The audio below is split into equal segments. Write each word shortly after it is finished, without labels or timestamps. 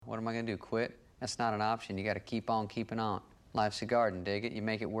am I going to do, quit? That's not an option. You got to keep on keeping on. Life's a garden, dig it? You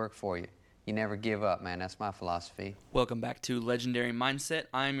make it work for you. You never give up, man. That's my philosophy. Welcome back to Legendary Mindset.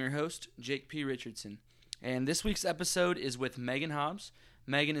 I'm your host, Jake P. Richardson. And this week's episode is with Megan Hobbs.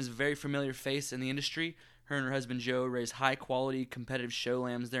 Megan is a very familiar face in the industry. Her and her husband Joe raise high-quality, competitive show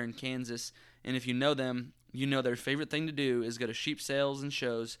lambs there in Kansas. And if you know them, you know their favorite thing to do is go to sheep sales and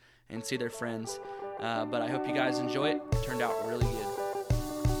shows and see their friends. But I hope you guys enjoy it. It turned out really good.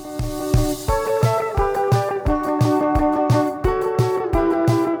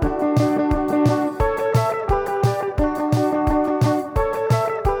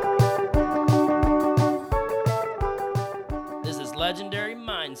 Legendary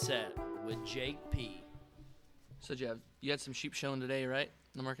Mindset with Jake P. So you had some sheep showing today, right?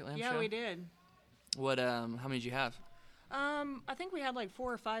 The Market Lamb show? Yeah, we did. What? How many did you have? I think we had like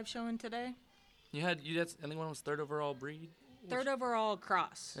 4 or 5 showing today. You had. I think one was third overall breed. Third overall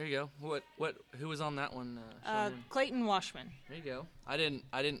cross. There you go. Who was on that one? Clayton Washman. There you go. I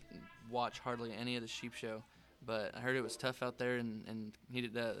didn't watch hardly any of the sheep show, but I heard it was tough out there and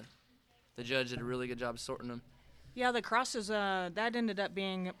needed the judge did a really good job sorting them. Yeah, the crosses, that ended up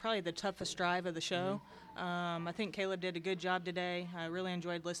being probably the toughest drive of the show. I think Caleb did a good job today. I really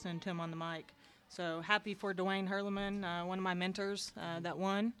enjoyed listening to him on the mic. So happy for Dwayne Hurleman, one of my mentors that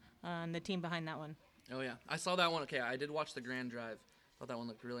won, and the team behind that one. Oh, yeah. I saw that one. Okay, I did watch the grand drive. Thought that one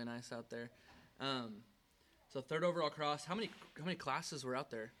looked really nice out there. So third overall cross. How many classes were out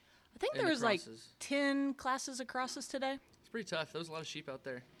there? I think there was like 10 classes of crosses today. It's pretty tough. There was a lot of sheep out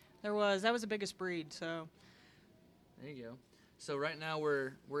there. There was. That was the biggest breed, so... There you go. So right now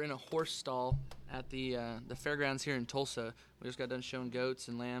we're in a horse stall at the fairgrounds here in Tulsa. We just got done showing goats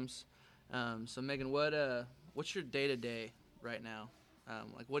and lambs. So Megan, what's your day-to-day right now?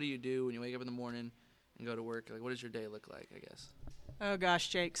 Like, what do you do when you wake up in the morning and go to work? Like, what does your day look like, I guess? Oh gosh,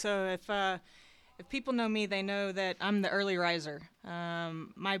 Jake. So if people know me, they know that I'm the early riser.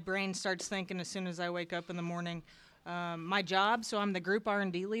 My brain starts thinking as soon as I wake up in the morning. My job, so I'm the group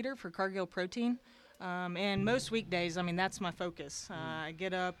R&D leader for Cargill Protein. And most weekdays, I mean, that's my focus. I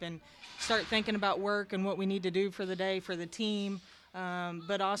get up and start thinking about work and what we need to do for the day for the team.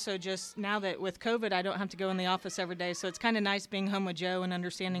 But also just now that with COVID, I don't have to go in the office every day. So it's kind of nice being home with Joe and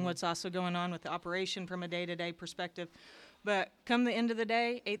understanding what's also going on with the operation from a day-to-day perspective. But come the end of the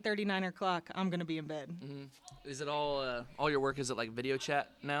day, 8:30, 9 o'clock, I'm going to be in bed. Mm-hmm. Is it all your work, is it like video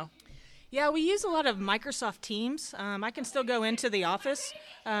chat now? Yeah, we use a lot of Microsoft Teams. I can still go into the office.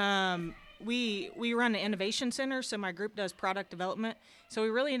 We run an innovation center, so my group does product development. So we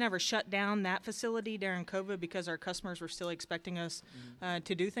really never shut down that facility during COVID because our customers were still expecting us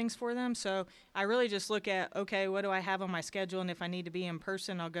to do things for them. So I really just look at, okay, what do I have on my schedule? And if I need to be in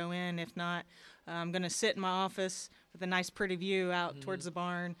person, I'll go in. If not, I'm going to sit in my office with a nice pretty view out towards the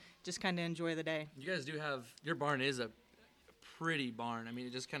barn, just kind of enjoy the day. You guys do have, your barn is a pretty barn. I mean,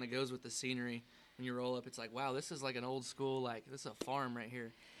 it just kind of goes with the scenery. When you roll up, it's like, wow, this is like an old school, like this is a farm right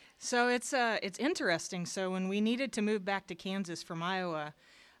here. So it's interesting. So when we needed to move back to Kansas from Iowa,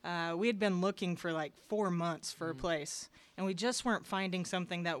 we had been looking for like 4 months for a place, and we just weren't finding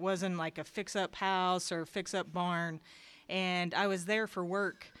something that wasn't like a fix-up house or a fix-up barn. And I was there for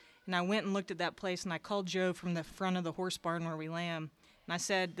work, and I went and looked at that place, and I called Joe from the front of the horse barn where we lamb, and I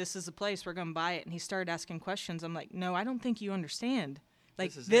said, "This is the place. We're going to buy it." And he started asking questions. I'm like, "No, I don't think you understand.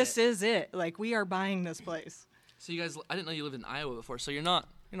 Like this is it. Like we are buying this place." So you guys, I didn't know you lived in Iowa before. So you're not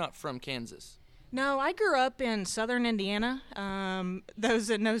from Kansas. No, I grew up in southern Indiana. Those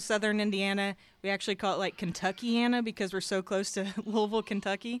that know southern Indiana, we actually call it like Kentuckiana because we're so close to Louisville,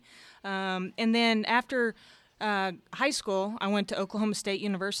 Kentucky. And then after high school, I went to Oklahoma State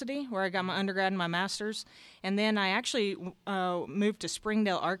University where I got my undergrad and my master's. And then I actually moved to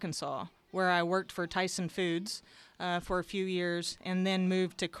Springdale, Arkansas, where I worked for Tyson Foods for a few years, and then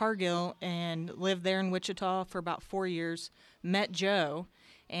moved to Cargill and lived there in Wichita for about 4 years, met Joe.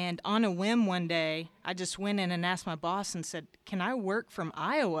 And on a whim one day, I just went in and asked my boss and said, "Can I work from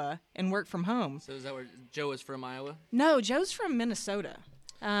Iowa and work from home?" So is that where Joe is from, Iowa? No, Joe's from Minnesota.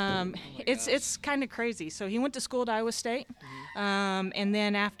 It's kind of crazy. So he went to school at Iowa State, and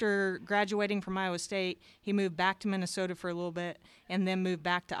then after graduating from Iowa State, he moved back to Minnesota for a little bit, and then moved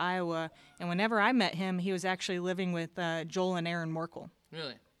back to Iowa. And whenever I met him, he was actually living with Joel and Aaron Morkel.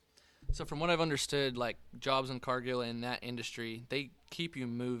 Really? So from what I've understood, like jobs in Cargill in that industry, they keep you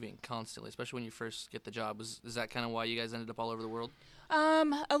moving constantly, especially when you first get the job. Is that kind of why you guys ended up all over the world?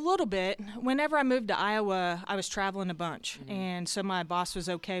 A little bit. Whenever I moved to Iowa, I was traveling a bunch, and so my boss was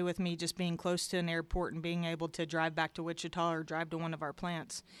okay with me just being close to an airport and being able to drive back to Wichita or drive to one of our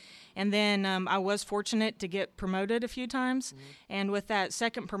plants. And then I was fortunate to get promoted a few times. And with that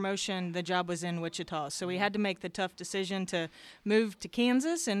second promotion, the job was in Wichita. So we had to make the tough decision to move to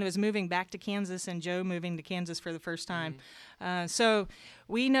Kansas, and it was moving back to Kansas and Joe moving to Kansas for the first time. So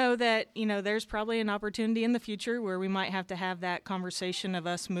we know that, there's probably an opportunity in the future where we might have to have that conversation of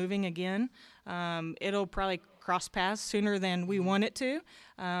us moving again. It'll probably cross paths sooner than we want it to,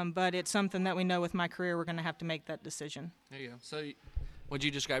 but it's something that we know with my career we're going to have to make that decision. There you go. So would you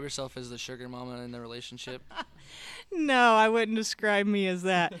describe yourself as the sugar mama in the relationship? No, I wouldn't describe me as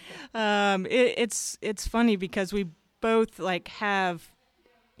that. It's funny because we both have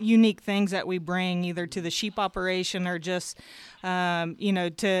unique things that we bring either to the sheep operation or just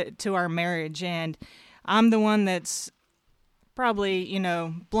to our marriage. And I'm the one that's probably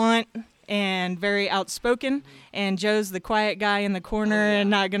blunt and very outspoken, and Joe's the quiet guy in the corner and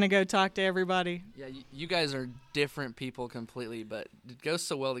not going to go talk to everybody. Yeah, you guys are different people completely, but it goes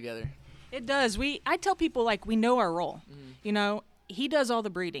so well together. It does. I tell people, we know our role. He does all the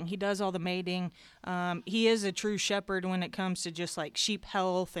breeding. He does all the mating. He is a true shepherd when it comes to just sheep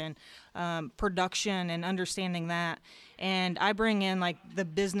health and production and understanding that. And I bring in the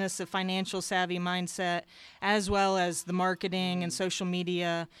business of financial savvy mindset, as well as the marketing and social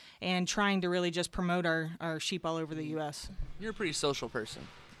media, and trying to really just promote our sheep all over the U.S. You're a pretty social person,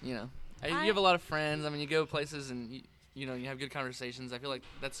 You have a lot of friends. I mean, you go places and you have good conversations. I feel like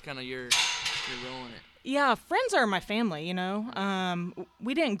that's kind of your role in it. Yeah, friends are my family,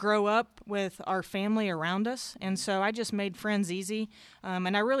 We didn't grow up with our family around us, and so I just made friends easy.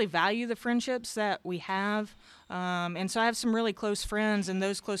 And I really value the friendships that we have. And so I have some really close friends, and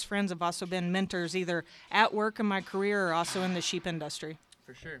those close friends have also been mentors either at work in my career or also in the sheep industry.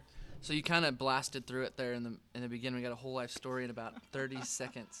 For sure. So you kind of blasted through it there in the beginning. We got a whole life story in about 30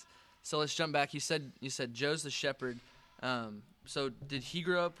 seconds. So let's jump back. You said Joe's the shepherd. So did he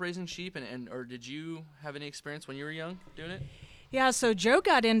grow up raising sheep, or did you have any experience when you were young doing it? Yeah, so Joe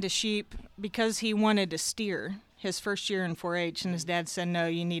got into sheep because he wanted to steer his first year in 4-H, and his dad said, no,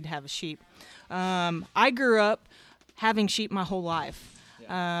 you need to have a sheep. I grew up having sheep my whole life.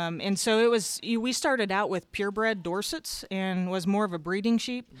 And so we started out with purebred Dorsets and was more of a breeding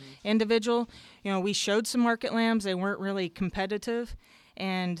sheep individual. We showed some market lambs. They weren't really competitive.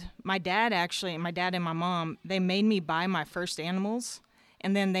 And my dad and my mom, they made me buy my first animals,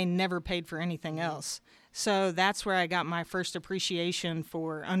 and then they never paid for anything else. So that's where I got my first appreciation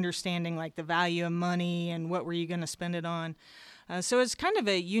for understanding the value of money and what were you going to spend it on. So it's kind of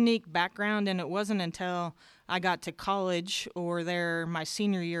a unique background, and it wasn't until I got to college or my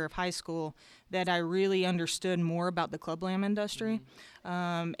senior year of high school that I really understood more about the club lamb industry.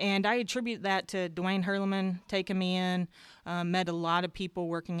 And I attribute that to Dwayne Hurleman taking me in. Met a lot of people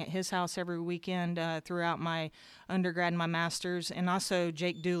working at his house every weekend throughout my undergrad and my master's. And also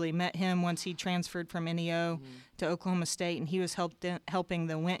Jake Dooley, met him once he transferred from NEO to Oklahoma State, and he was helping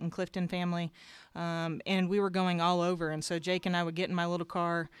the Went and Clifton family. And we were going all over. And so Jake and I would get in my little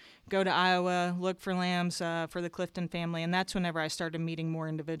car, go to Iowa, look for lambs for the Clifton family, and that's whenever I started meeting more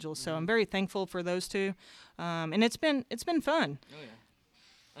individuals. So I'm very thankful for those two, and it's been fun. Oh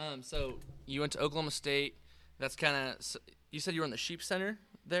yeah. So you went to Oklahoma State. That's kind of. You said you were in the sheep center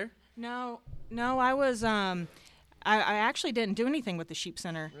there. No, I was. I actually didn't do anything with the sheep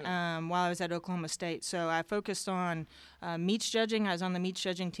center while I was at Oklahoma State. So I focused on meats judging. I was on the meats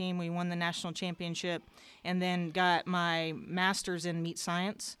judging team. We won the national championship, and then got my master's in meat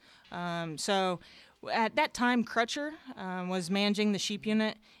science. So at that time, Crutcher was managing the sheep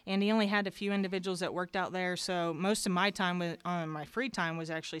unit, and he only had a few individuals that worked out there. So most of my time on my free time was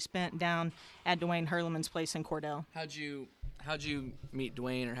actually spent down at Dwayne Hurleman's place in Cordell. How'd you meet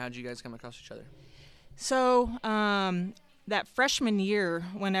Dwayne, or how'd you guys come across each other? So that freshman year,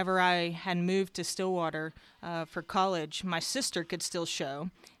 whenever I had moved to Stillwater for college, my sister could still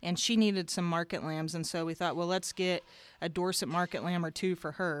show, and she needed some market lambs, and so we thought, well, let's get a Dorset market lamb or two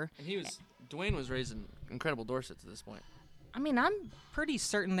for her. And Dwayne was raising incredible Dorsets at this point. I mean, I'm pretty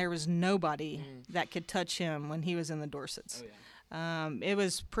certain there was nobody that could touch him when he was in the Dorsets. Oh, yeah. It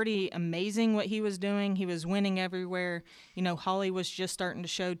was pretty amazing what he was doing. He was winning everywhere. Holly was just starting to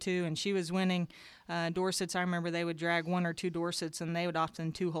show too, and she was winning Dorsets. I remember they would drag one or two Dorsets, and they would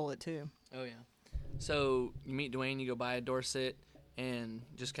often two-hole it too. Oh, yeah. So you meet Dwayne, you go buy a Dorset, and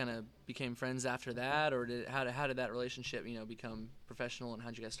just kind of became friends after that, or how did that relationship become professional, and how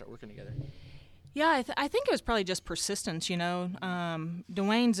did you guys start working together? Yeah, I think it was probably just persistence.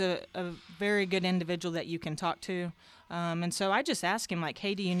 Dwayne's a very good individual that you can talk to, and so I just asked him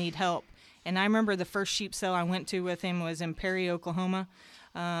hey, do you need help? And I remember the first sheep sale I went to with him was in Perry, Oklahoma.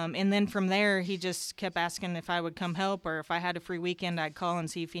 And then from there, he just kept asking if I would come help, or if I had a free weekend, I'd call and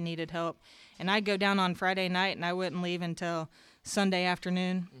see if he needed help. And I'd go down on Friday night, and I wouldn't leave until Sunday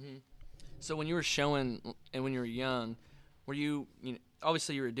afternoon. Mm-hmm. So when you were showing and when you were young, were you know,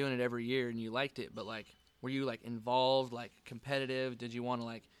 obviously you were doing it every year and you liked it, but like, were you like involved, like competitive? Did you want to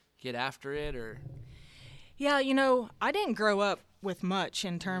like get after it, or? Yeah, I didn't grow up with much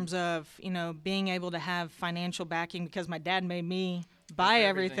in terms of, being able to have financial backing, because my dad made me buy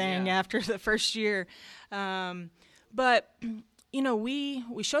everything after the first year. But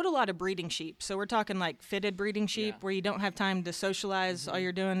we showed a lot of breeding sheep. So we're talking like fitted breeding sheep where you don't have time to socialize. All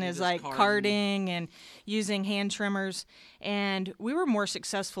you're doing is like carding and using hand trimmers. And we were more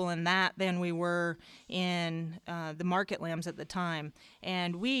successful in that than we were in the market lambs at the time.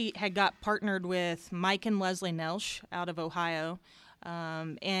 And we had got partnered with Mike and Leslie Nelsh out of Ohio.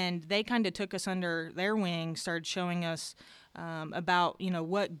 And they kind of took us under their wing, started showing us about,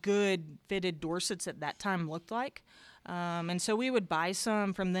 what good fitted Dorsets at that time looked like. And so we would buy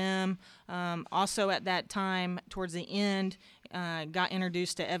some from them. Also at that time, towards the end, got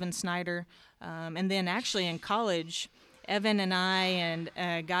introduced to Evan Snyder. And then actually in college, Evan and I and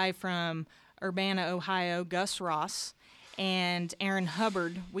a guy from Urbana, Ohio, Gus Ross, and Aaron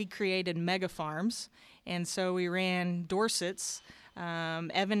Hubbard, we created Mega Farms. And so we ran Dorsets.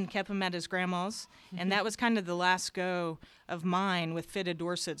 Evan kept them at his grandma's, and that was kind of the last go of mine with fitted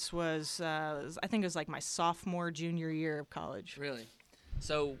Dorsets was I think it was like my sophomore, junior year of college. Really?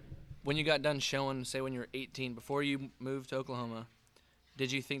 So when you got done showing, say when you were 18, before you moved to Oklahoma,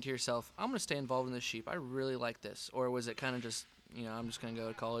 did you think to yourself, I'm going to stay involved in this sheep, I really like this? Or was it kind of just, I'm just going to go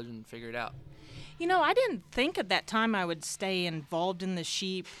to college and figure it out? I didn't think at that time I would stay involved in the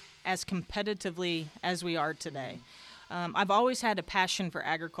sheep as competitively as we are today. I've always had a passion for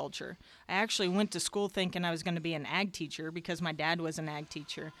agriculture. I actually went to school thinking I was going to be an ag teacher because my dad was an ag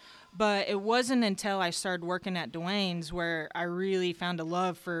teacher. But it wasn't until I started working at Duane's where I really found a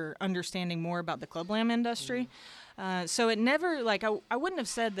love for understanding more about the club lamb industry. So it never, I wouldn't have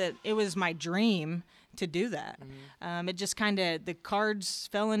said that it was my dream to do that. It just kind of, the cards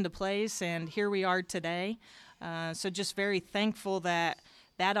fell into place, and here we are today. So just very thankful that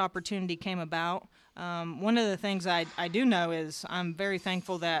that opportunity came about. One of the things I do know is I'm very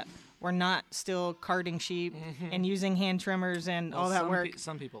thankful that we're not still carding sheep and using hand trimmers and all that work.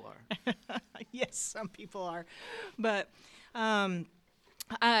 Some people are. Yes, some people are. But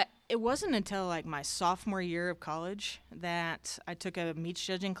it wasn't until like my sophomore year of college that I took a meats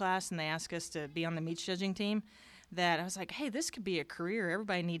judging class, and they asked us to be on the meats judging team, that I was like, hey, this could be a career.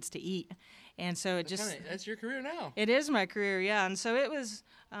 Everybody needs to eat. And so that's your career now. It is my career, yeah. And so it was,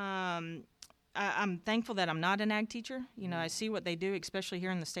 I'm thankful that I'm not an ag teacher. I see what they do, especially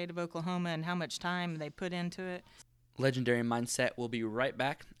here in the state of Oklahoma, and how much time they put into it. Legendary Mindset will be right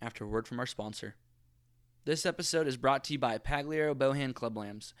back after a word from our sponsor. This episode is brought to you by Pagliaro Bohan Club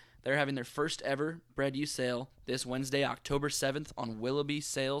Lambs. They're having their first ever bred ewe sale this Wednesday, October 7th on Willoughby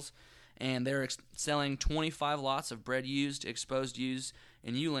Sales, and they're selling 25 lots of bred ewes to exposed ewes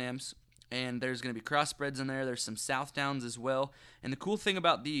and ewe lambs. And there's going to be crossbreds in there. There's some Southdowns as well. And the cool thing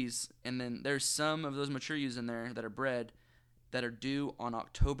about these, and then there's some of those mature ewes in there that are bred that are due on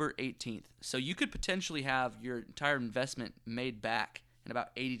October 18th. So you could potentially have your entire investment made back in about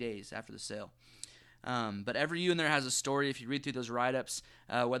 80 days after the sale. But every ewe in there has a story if you read through those write-ups,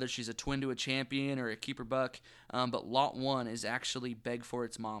 whether she's a twin to a champion or a keeper buck. But Lot 1 is actually Beg For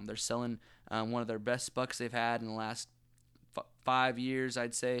Its mom. They're selling one of their best bucks they've had in the last 5 years,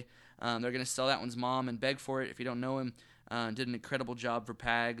 I'd say. They're going to sell that one's mom, and Beg For It, if you don't know him, did an incredible job for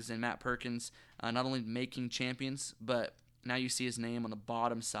Pags and Matt Perkins, not only making champions, but now you see his name on the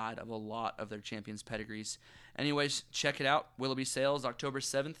bottom side of a lot of their champions' pedigrees. Anyways, check it out. Willoughby Sales, October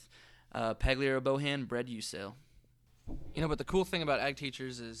 7th. Pagliaro Bohan bred ewe sale. But the cool thing about ag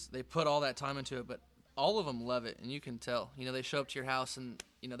teachers is they put all that time into it, but all of them love it, and you can tell. They show up to your house, and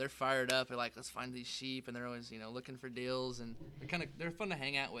they're fired up. They're like, let's find these sheep, and they're always looking for deals, and they're fun to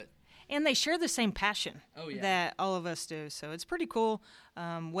hang out with. And they share the same passion that all of us do. So it's pretty cool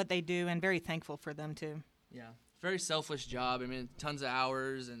what they do, and very thankful for them too. Yeah, very selfless job. I mean, tons of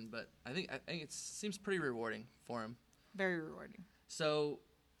hours, but I think it seems pretty rewarding for them. Very rewarding. So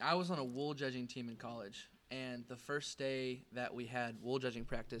I was on a wool judging team in college, and the first day that we had wool judging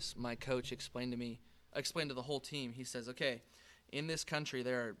practice, my coach explained to the whole team. He says, okay, in this country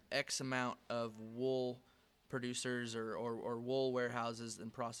there are X amount of wool producers or wool warehouses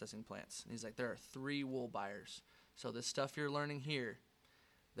and processing plants. And he's like, there are 3 wool buyers. So this stuff you're learning here,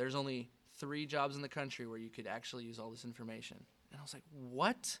 there's only 3 jobs in the country where you could actually use all this information. And I was like,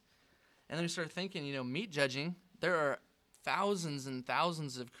 what? And then we started thinking, meat judging, there are thousands and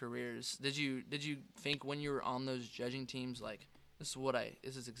thousands of careers. Did you think when you were on those judging teams, like, this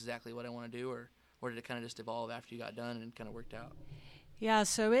is exactly what I want to do, or did it kind of just evolve after you got done and kind of worked out? Yeah,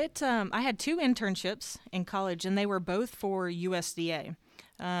 so I had 2 internships in college, and they were both for USDA.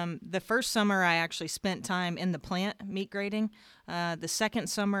 The first summer, I actually spent time in the plant meat grading. The second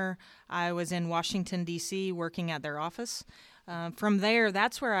summer, I was in Washington, D.C., working at their office. From there,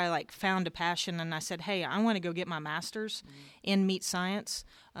 that's where I found a passion, and I said, hey, I want to go get my master's in meat science.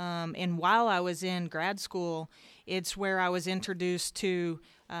 And while I was in grad school, it's where I was introduced to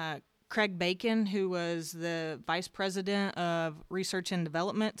Craig Bacon, who was the vice president of research and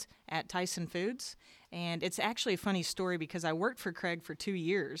development at Tyson Foods. And it's actually a funny story because I worked for Craig for 2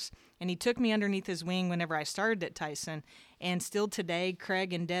 years, and he took me underneath his wing whenever I started at Tyson. And still today,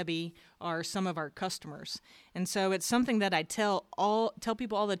 Craig and Debbie are some of our customers. And so it's something that I tell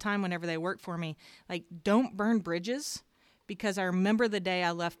people all the time whenever they work for me, don't burn bridges, because I remember the day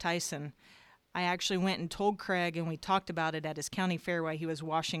I left Tyson, I actually went and told Craig, and we talked about it at his county fair while he was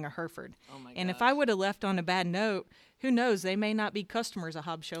washing a Hereford. Oh my and gosh. if I would have left on a bad note, who knows? They may not be customers of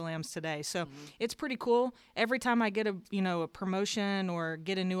Hobbs Show Lambs today. So it's pretty cool. Every time I get a promotion or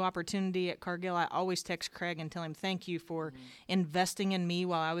get a new opportunity at Cargill, I always text Craig and tell him thank you for investing in me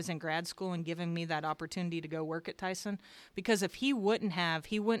while I was in grad school and giving me that opportunity to go work at Tyson. Because if he wouldn't have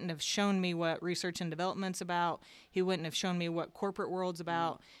shown me what research and development's about. He wouldn't have shown me what corporate world's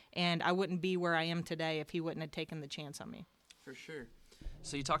about. And I wouldn't be where I am today if he wouldn't have taken the chance on me. For sure.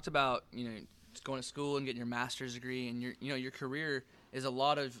 So you talked about, just going to school and getting your master's degree, and your career is a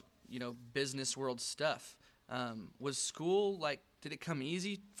lot of, business world stuff. Was school, did it come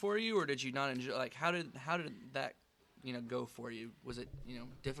easy for you, or did you not enjoy, how did that, go for you? Was it,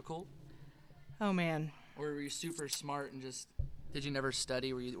 difficult? Oh, man. Or were you super smart and just, did you never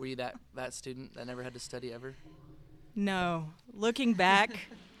study? Were you that student that never had to study ever? No. Looking back,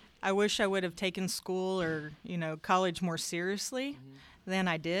 I wish I would have taken school or, college more seriously than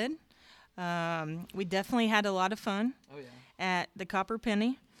I did. We definitely had a lot of fun at the Copper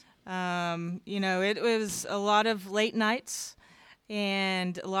Penny. It was a lot of late nights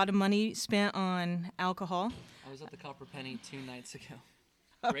and a lot of money spent on alcohol. I was at the Copper Penny 2 nights ago.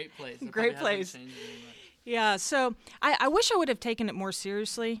 Great place. Great place. Yeah, so I wish I would have taken it more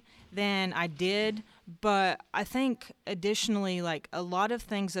seriously than I did, but I think additionally, a lot of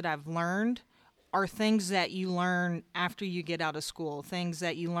things that I've learned are things that you learn after you get out of school, things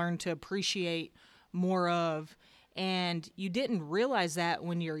that you learn to appreciate more of. And you didn't realize that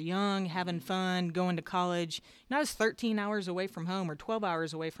when you're young, having fun, going to college. I was 13 hours away from home or 12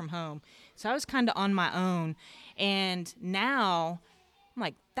 hours away from home. So I was kind of on my own. And now I'm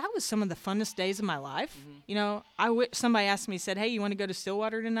like, that was some of the funnest days of my life. Somebody asked me, said, hey, you want to go to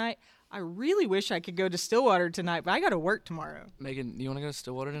Stillwater tonight? I really wish I could go to Stillwater tonight, but I got to work tomorrow. Megan, you want to go to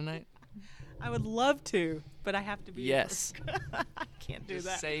Stillwater tonight? I would love to, but I have to be yes. I can't do Just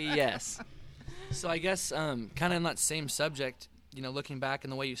that. Say yes. So I guess kind of in that same subject, looking back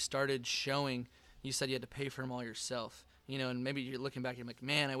and the way you started showing, you said you had to pay for them all yourself. And maybe you're looking back and you're like,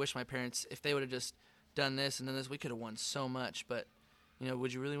 man, I wish my parents, if they would have just done this and then this, we could have won so much. But,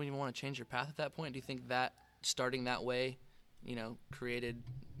 would you really even want to change your path at that point? Do you think that starting that way, created,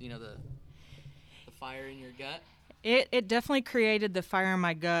 the fire in your gut? It definitely created the fire in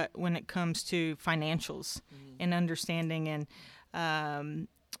my gut when it comes to financials and understanding and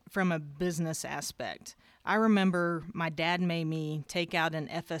from a business aspect. I remember my dad made me take out an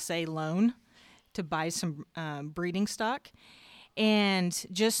FSA loan to buy some breeding stock. And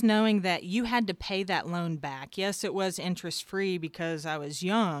just knowing that you had to pay that loan back. Yes, it was interest-free because I was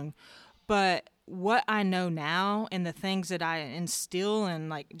young, but what I know now and the things that I instill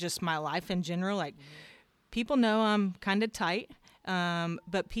in just my life in general, people know I'm kind of tight,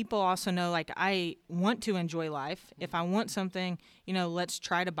 but people also know I want to enjoy life. If I want something, let's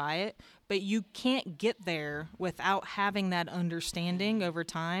try to buy it. But you can't get there without having that understanding over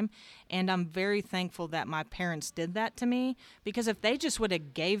time. And I'm very thankful that my parents did that to me, because if they just would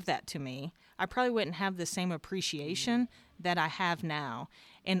have gave that to me, I probably wouldn't have the same appreciation that I have now.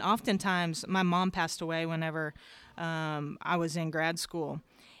 And oftentimes, my mom passed away whenever I was in grad school.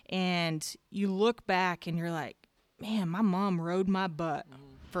 And you look back and you're like, man, my mom rode my butt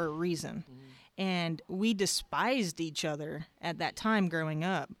for a reason. And we despised each other at that time growing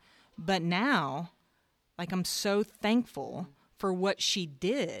up. But now, I'm so thankful for what she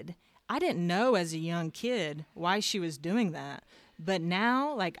did. I didn't know as a young kid why she was doing that. But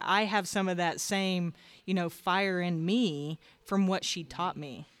now, I have some of that same, fire in me from what she taught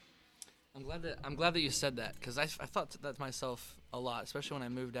me. I'm glad that you said that, because I thought that myself a lot, especially when I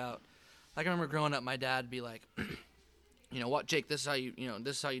moved out. I remember growing up, my dad would be like, what, Jake, this is how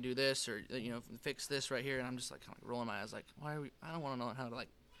this is how you do this, or, fix this right here. And I'm just like kind of rolling my eyes like, I don't want to know how to like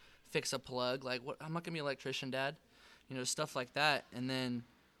fix a plug. Like, what? I'm not going to be an electrician, Dad. Stuff like that. And then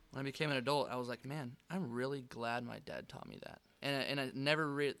when I became an adult, I was like, man, I'm really glad my dad taught me that. And I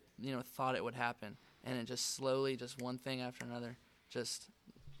never thought it would happen. And it just slowly, just one thing after another, just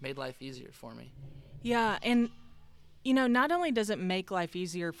made life easier for me. Yeah, and, not only does it make life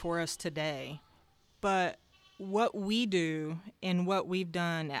easier for us today, but what we do and what we've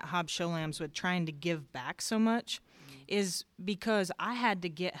done at Hobbs Show Lambs with trying to give back so much is because I had to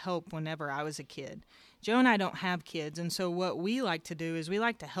get help whenever I was a kid. Joe and I don't have kids, and so what we like to do is we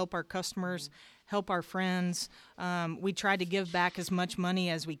like to help our customers, help our friends. We try to give back as much money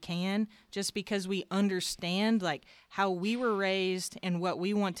as we can just because we understand like how we were raised and what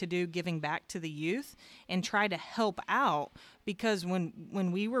we want to do giving back to the youth and try to help out because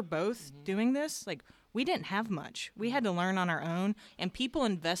when we were both doing this, like we didn't have much. We had to learn on our own, and people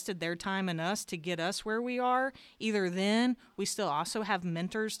invested their time in us to get us where we are. Either then, we still also have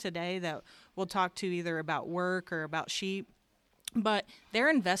mentors today that we'll talk to either about work or about sheep. But they're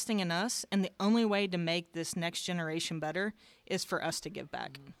investing in us, and the only way to make this next generation better is for us to give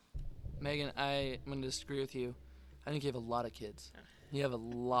back. Megan, I'm going to disagree with you. I think you have a lot of kids. You have a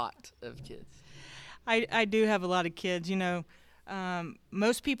lot of kids. I do have a lot of kids.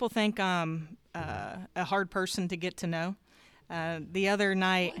 Most people think I'm a hard person to get to know. The other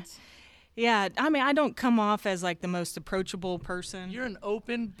night, yeah, I don't come off as like the most approachable person. You're an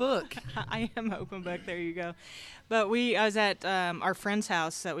open book. I am an open book. There you go. But I was at our friend's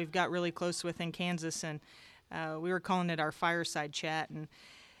house that we've got really close with in Kansas, and we were calling it our fireside chat. And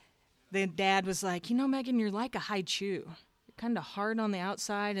the dad was like, Megan, you're like a high chew. Kind of hard on the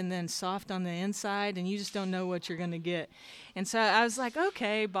outside and then soft on the inside, and you just don't know what you're going to get. And so I was like,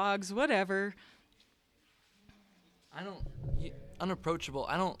 okay, Boggs, whatever. Unapproachable.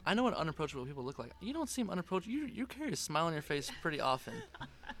 I know what unapproachable people look like. You don't seem unapproachable. You carry a smile on your face pretty often.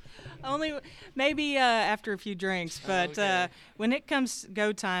 Only maybe after a few drinks, but okay. When it comes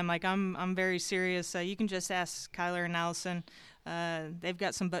go time, like I'm very serious. You can just ask Kyler and Allison. They've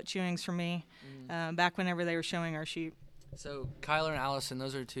got some butt chewings for me back whenever they were showing our sheep. So Kyler and Allison,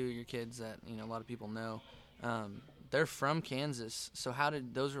 those are two of your kids that a lot of people know. They're from Kansas. So how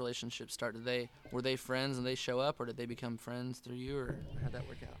did those relationships start? Were they friends and they show up, or did they become friends through you, or how'd that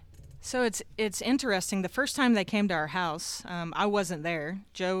work out? So it's interesting. The first time they came to our house, I wasn't there.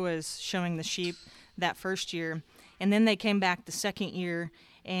 Joe was showing the sheep that first year, and then they came back the second year.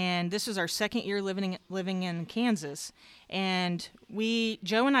 And this was our second year living in Kansas. And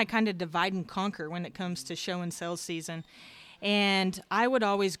Joe and I kind of divide and conquer when it comes to show and sales season. And I would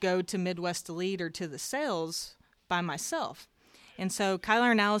always go to Midwest Elite or to the sales by myself. And so Kyler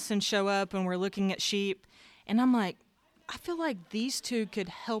and Allison show up and we're looking at sheep. And I'm like, I feel like these two could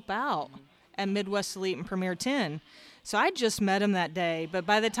help out at Midwest Elite and Premier 10. So I just met them that day. But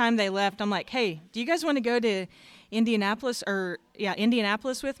by the time they left, I'm like, hey, do you guys want to go to Indianapolis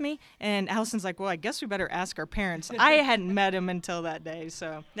with me? And Allison's like, well, I guess we better ask our parents. I hadn't met him until that day,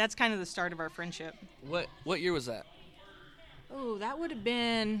 so that's kind of the start of our friendship. What year was that? Oh, that would have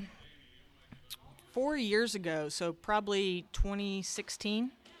been 4 years ago, so probably 2016.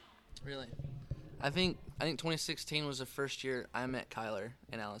 Really? I think 2016 was the first year I met Kyler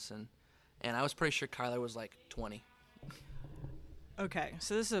and Allison, and I was pretty sure Kyler was like 20. Okay,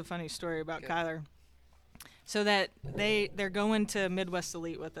 so this is a funny story about Kyler. So that they're going to Midwest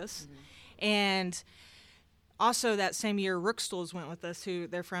Elite with us. And also that same year, Rookstools went with us,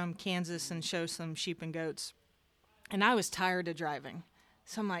 they're from Kansas and show some sheep and goats. And I was tired of driving.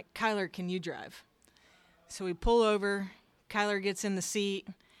 So I'm like, Kyler, can you drive? So we pull over, Kyler gets in the seat,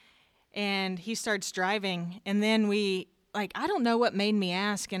 and he starts driving. And then I don't know what made me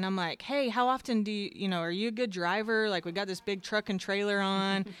ask, and I'm like, hey, how often are you a good driver? Like, we got this big truck and trailer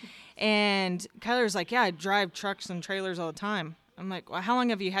on. And Kyler's like, yeah, I drive trucks and trailers all the time. I'm like, well, how long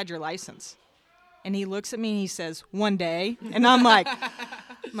have you had your license? And he looks at me and he says, 1 day. And I'm like,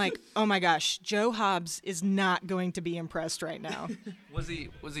 oh my gosh, Joe Hobbs is not going to be impressed right now. Was he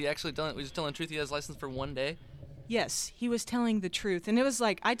actually telling the truth? He has license for 1 day? Yes, he was telling the truth. And it was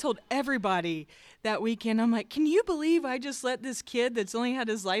like, I told everybody that weekend, I'm like, can you believe I just let this kid that's only had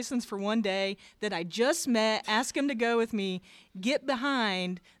his license for 1 day, that I just met, ask him to go with me, get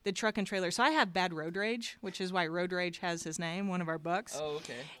behind the truck and trailer. So I have bad road rage, which is why Road Rage has his name, one of our bucks. Oh,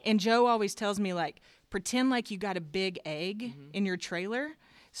 okay. And Joe always tells me, like, pretend like you got a big egg in your trailer.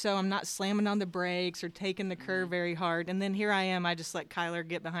 So I'm not slamming on the brakes or taking the curve very hard. And then here I am. I just let Kyler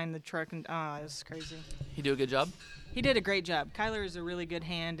get behind the truck. And, it's crazy. He do a good job? He did a great job. Kyler is a really good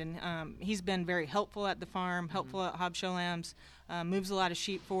hand, and he's been very helpful at the farm, helpful at Hob Show Lambs, moves a lot of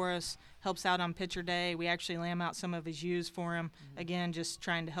sheep for us, helps out on picture day. We actually lamb out some of his ewes for him. Again, just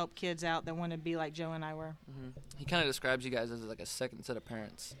trying to help kids out that want to be like Joe and I were. He kind of describes you guys as like a second set of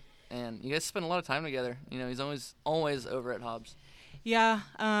parents, and you guys spend a lot of time together. You know, he's always over at Hobbs. Yeah.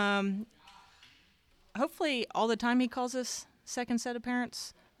 Hopefully all the time he calls us second set of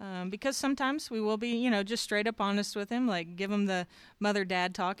parents. Because sometimes we will be, just straight up honest with him, like give him the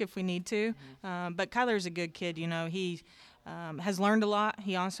mother-dad talk if we need to. But Kyler's a good kid, he has learned a lot.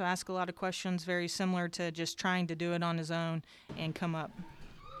 He also asks a lot of questions very similar to just trying to do it on his own and come up.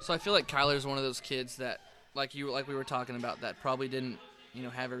 So I feel like Kyler's one of those kids that, like we were talking about, that probably didn't,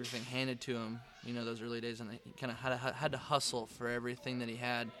 have everything handed to him, those early days, and he kind of had to hustle for everything that he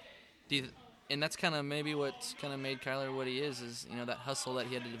had. And that's kind of maybe what's kind of made Kyler what he is that hustle that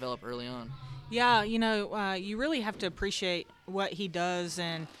he had to develop early on. Yeah, you really have to appreciate what he does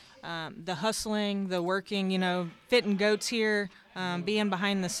and the hustling, the working, fitting goats here, being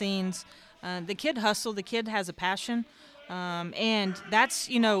behind the scenes. The kid hustled. The kid has a passion. And that's,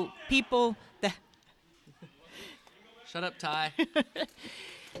 people that... Shut up, Ty.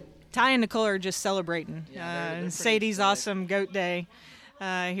 Ty and Nicole are just celebrating they're Sadie's excited. awesome goat day.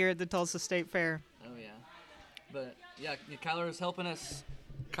 Here at the Tulsa State Fair. Oh, yeah. But, yeah, Kyler is helping us.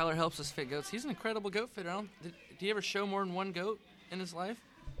 Kyler helps us fit goats. He's an incredible goat fitter. Did he ever show more than one goat in his life?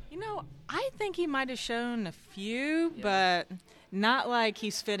 I think he might have shown a few, but not like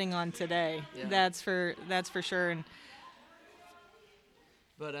he's fitting on today. Yeah. That's for sure. And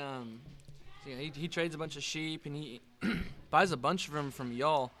But, he trades a bunch of sheep, and he buys a bunch of them from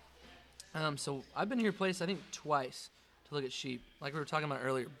y'all. So I've been to your place, I think, twice. Look at sheep, like we were talking about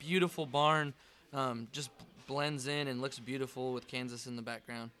earlier. Beautiful barn, just blends in and looks beautiful with Kansas in the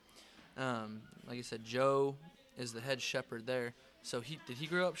background. Like I said, Joe is the head shepherd there. So did he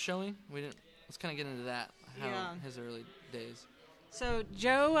grow up showing? Let's kind of get into that. How his early days. so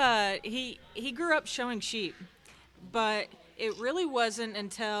Joe, he grew up showing sheep, but it really wasn't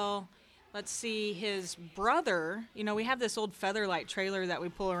until, let's see, his brother. We have this old Featherlight trailer that we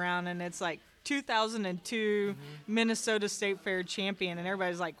pull around, and it's like 2002 Minnesota State Fair champion, and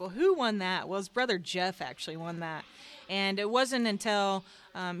everybody's like, well, who won that? Well, his brother Jeff actually won that. And it wasn't until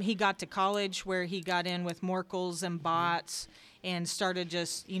he got to college where he got in with Morkels and Bots and started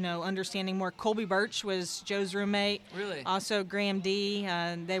just, understanding more. Colby Birch was Joe's roommate. Really? Also Graham D.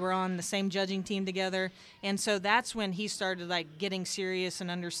 They were on the same judging team together. And so that's when he started, like, getting serious and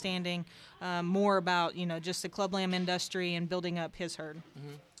understanding more about, just the club lamb industry and building up his herd.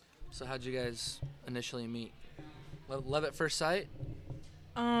 So how'd you guys initially meet? Love at first sight?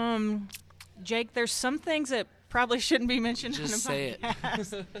 Jake, there's some things that probably shouldn't be mentioned Just on a say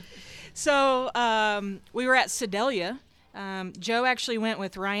podcast. it. So we were at Sedalia. Joe actually went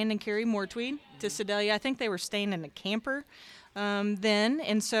with Ryan and Carrie Mortweed to Sedalia. I think they were staying in a camper then.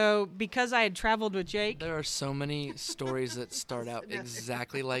 And so because I had traveled with Jake. There are so many stories that start out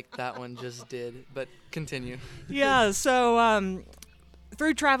exactly like that one just did. But continue. Yeah, so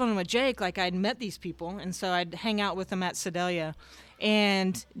through traveling with Jake, like, I'd met these people, and so I'd hang out with them at Sedalia.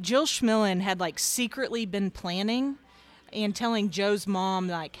 And Jill Schmillen had, like, secretly been planning and telling Joe's mom,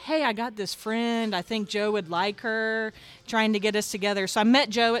 like, hey, I got this friend. I think Joe would like her, trying to get us together. So I met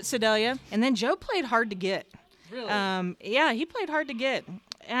Joe at Sedalia, and then Joe played hard to get. Really? Yeah, he played hard to get.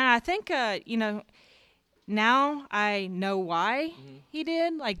 And I think, now I know why he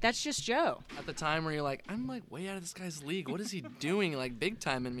did. Like, that's just Joe. At the time where you're like, I'm like way out of this guy's league. What is he doing? Like, big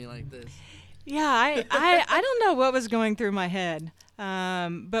time in me like this. Yeah, I don't know what was going through my head.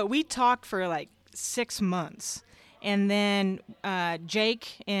 But we talked for like 6 months. And then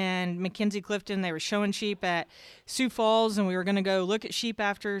Jake and Mackenzie Clifton, they were showing sheep at Sioux Falls, and we were going to go look at sheep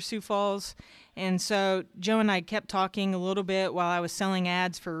after Sioux Falls. And so Joe and I kept talking a little bit while I was selling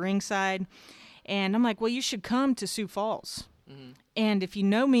ads for Ringside. And I'm like, well, you should come to Sioux Falls. And if you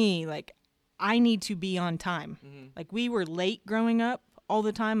know me, like, I need to be on time. Like, we were late growing up all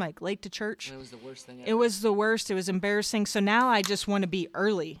the time, like late to church. And it was the worst thing ever. It was the worst. It was embarrassing. So now I just want to be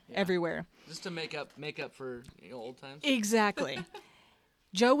early everywhere. Just to make up for old times. Exactly.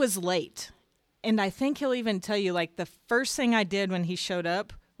 Joe was late. And I think he'll even tell you, like, the first thing I did when he showed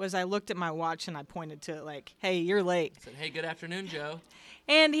up was I looked at my watch and I pointed to it like, hey, you're late. I said, hey, good afternoon, Joe.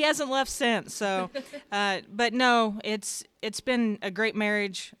 And he hasn't left since. So, but no, it's been a great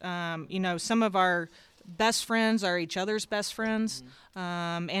marriage. Some of our best friends are each other's best friends,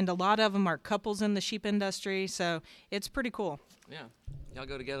 and a lot of them are couples in the sheep industry. So it's pretty cool. Yeah, y'all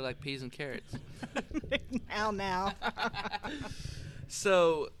go together like peas and carrots. Now.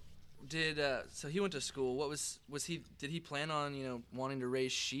 So, So he went to school. Was he? Did he plan on wanting to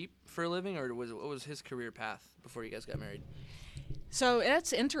raise sheep for a living, or what was his career path before you guys got married? So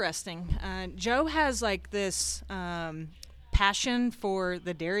that's interesting. Joe has like this passion for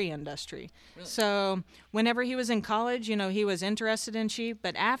the dairy industry. Really? So whenever he was in college, he was interested in sheep.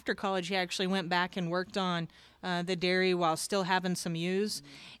 But after college, he actually went back and worked on the dairy while still having some ewes,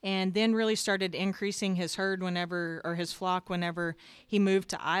 and then really started increasing his herd his flock whenever he moved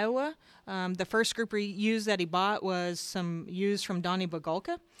to Iowa. The first group of ewes that he bought was some ewes from Donnie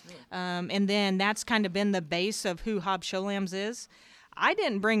Bogolka. And then that's kind of been the base of who Hob Show Lambs is. I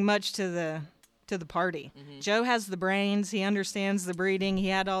didn't bring much to the party. Joe has the brains. He understands the breeding. He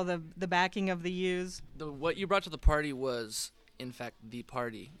had all the backing of the ewes. What you brought to the party was, in fact, the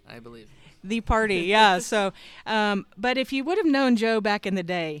party, I believe. The party, yeah. So, but if you would have known Joe back in the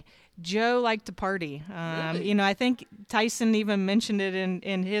day, Joe liked to party. Really? I think Tyson even mentioned it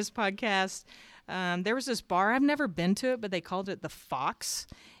in his podcast. There was this bar, I've never been to it, but they called it the Fox.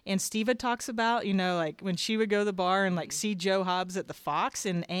 And Steva talks about, like when she would go to the bar and like see Joe Hobbs at the Fox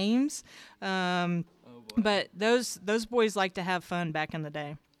in Ames. But those boys like to have fun back in the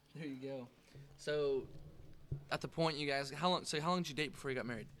day. There you go. So, at the point you guys, how long did you date before you got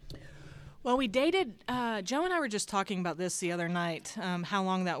married? Well, we dated, Joe and I were just talking about this the other night, how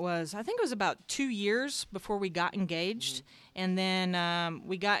long that was. I think it was about 2 years before we got engaged. And then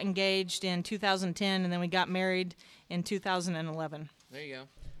we got engaged in 2010, and then we got married in 2011. There you go.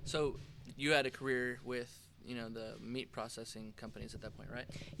 So you had a career with, the meat processing companies at that point, right?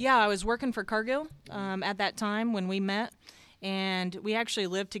 Yeah, I was working for Cargill at that time when we met. And we actually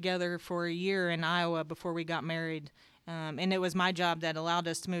lived together for a year in Iowa before we got married. And it was my job that allowed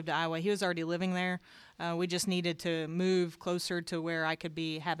us to move to Iowa. He was already living there. We just needed to move closer to where I could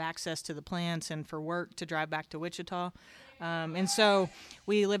have access to the plants and for work to drive back to Wichita. And so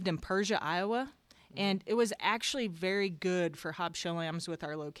we lived in Persia, Iowa. And it was actually very good for Hob Show Lambs with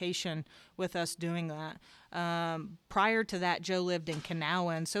our location, with us doing that. Prior to that, Joe lived in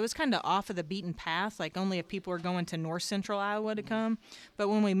Kanawha, so it was kind of off of the beaten path, like only if people were going to north central Iowa to come. But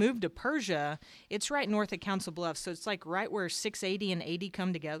when we moved to Persia, it's right north of Council Bluffs, so it's like right where 680 and 80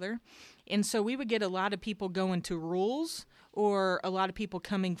 come together. And so we would get a lot of people going to Rules, or a lot of people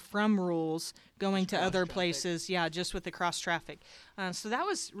coming from Rules going to other places, just with the cross traffic. So that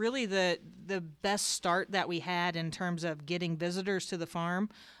was really the best start that we had in terms of getting visitors to the farm,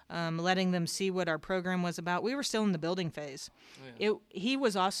 letting them see what our program was about. We were still in the building phase. Oh, yeah. He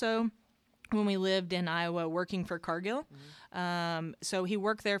was also, when we lived in Iowa, working for Cargill. So he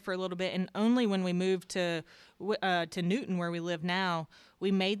worked there for a little bit, and only when we moved to Newton, where we live now,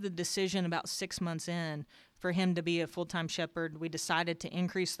 we made the decision about 6 months in for him to be a full-time shepherd. We decided to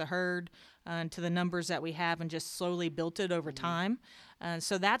increase the herd to the numbers that we have and just slowly built it over time.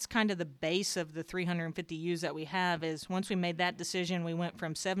 So that's kind of the base of the 350 ewes that we have. Is once we made that decision, we went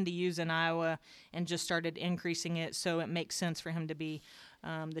from 70 ewes in Iowa and just started increasing it so it makes sense for him to be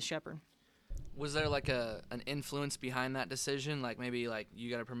the shepherd. Was there like an influence behind that decision? Like maybe like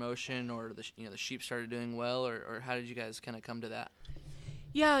you got a promotion, or the sheep started doing well, or how did you guys kind of come to that?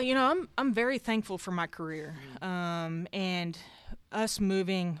 Yeah, I'm very thankful for my career, and us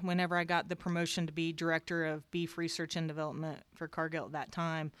moving whenever I got the promotion to be director of beef research and development for Cargill at that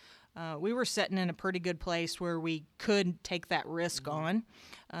time. We were sitting in a pretty good place where we could take that risk on.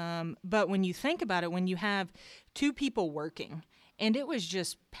 But when you think about it, when you have two people working, and it was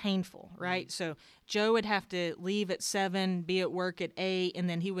just painful, right? So Joe would have to leave at 7, be at work at 8, and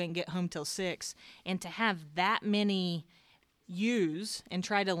then he wouldn't get home till 6. And to have that many ewes and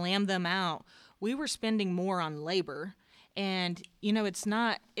try to lamb them out, we were spending more on labor. And, it's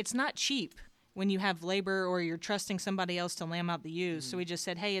not cheap when you have labor or you're trusting somebody else to lamb out the ewes. So we just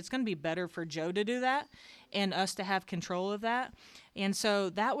said, hey, it's going to be better for Joe to do that and us to have control of that. And so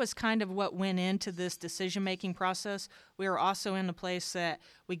that was kind of what went into this decision-making process. We were also in a place that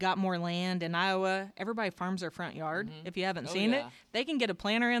we got more land in Iowa. Everybody farms their front yard. If you haven't seen it, they can get a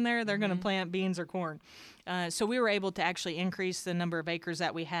planter in there. They're going to plant beans or corn. So we were able to actually increase the number of acres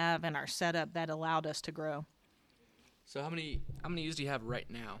that we have and our setup that allowed us to grow. So how many ewes do you have right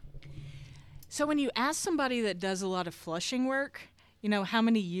now? So when you ask somebody that does a lot of flushing work, how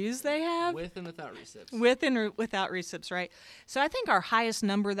many ewes they have? With and without recips. With and without recips, right? So I think our highest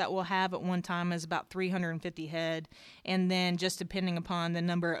number that we'll have at one time is about 350 head. And then just depending upon the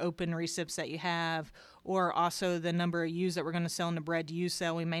number of open recips that you have or also the number of ewes that we're going to sell in the bred ewe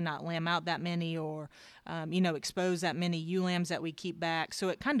sale. We may not lamb out that many or, expose that many ewe lambs that we keep back. So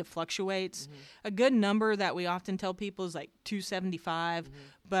it kind of fluctuates. A good number that we often tell people is like 275.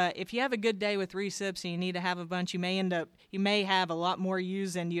 But if you have a good day with recips and you need to have a bunch, you may have a lot more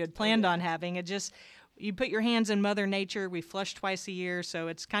ewes than you had planned on having. You put your hands in Mother Nature. We flush twice a year, so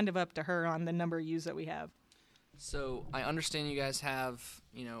it's kind of up to her on the number of ewes that we have. So I understand you guys have,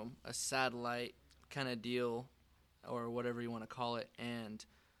 a satellite kind of deal or whatever you want to call it. And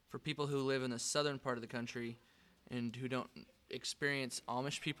for people who live in the southern part of the country and who don't experience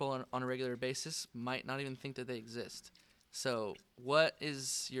Amish people on a regular basis, might not even think that they exist. So what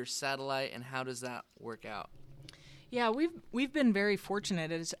is your satellite and how does that work out? Yeah, we've been very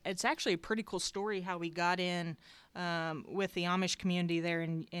fortunate. It's actually a pretty cool story how we got in with the Amish community there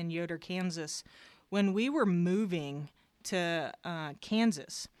in Yoder, Kansas. When we were moving to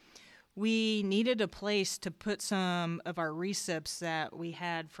Kansas, we needed a place to put some of our recips that we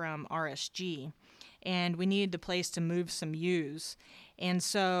had from RSG, and we needed a place to move some ewes. And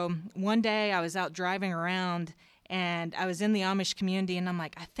so one day I was out driving around, and I was in the Amish community, and I'm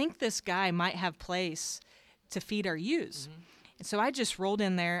like, I think this guy might have place to feed our ewes. And so I just rolled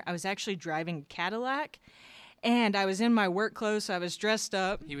in there. I was actually driving a Cadillac, and I was in my work clothes, so I was dressed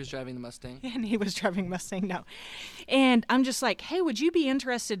up. He was driving the Mustang. And he was driving Mustang, no. And I'm just like, hey, would you be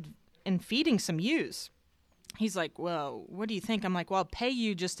interested in feeding some ewes? He's like, well, what do you think? I'm like, well, I'll pay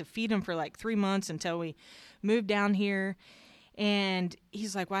you just to feed them for like 3 months until we move down here. And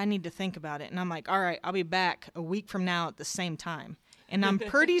he's like, well, I need to think about it. And I'm like, all right, I'll be back a week from now at the same time. And I'm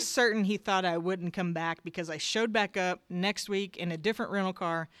pretty certain he thought I wouldn't come back because I showed back up next week in a different rental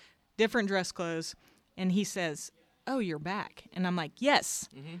car, different dress clothes. And he says, oh, you're back. And I'm like, yes,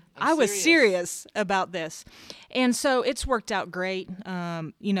 I was serious about this. And so it's worked out great.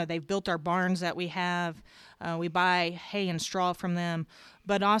 They've built our barns that we have. We buy hay and straw from them.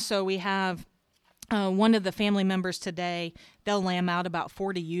 But also we have one of the family members today, they'll lamb out about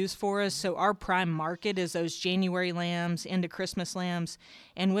 40 ewes for us. So our prime market is those January lambs into Christmas lambs.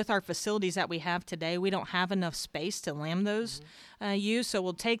 And with our facilities that we have today, we don't have enough space to lamb those ewes. So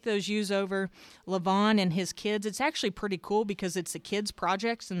we'll take those ewes over. Levon and his kids, it's actually pretty cool because it's the kids'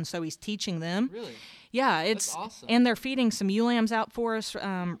 projects, and so he's teaching them. Really? Yeah, it's awesome. And they're feeding some ewe lambs out for us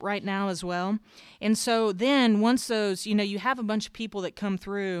right now as well. And so then once those, you have a bunch of people that come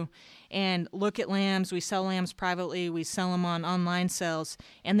through and look at lambs. We sell lambs privately. We sell them on online sales.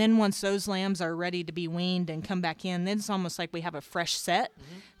 And then once those lambs are ready to be weaned and come back in, then it's almost like we have a fresh set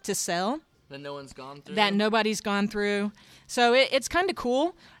to sell. That no one's gone through? That nobody's gone through. So it's kind of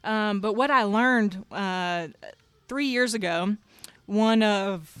cool. But what I learned 3 years ago, one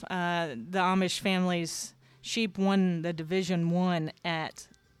of the Amish family's sheep won the Division 1 at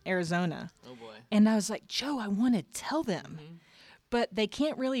Arizona. Oh, boy. And I was like, Joe, I want to tell them. But they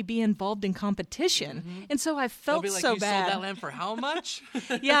can't really be involved in competition. And so I felt They'll be like, so you bad. sold that lamb for how much?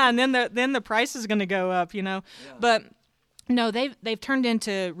 Yeah, and then the price is going to go up, Yeah. But no, they've turned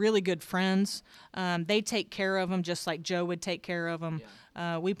into really good friends. They take care of them just like Joe would take care of them.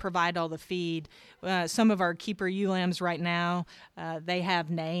 Yeah. We provide all the feed. Some of our keeper ewe lambs right now, they have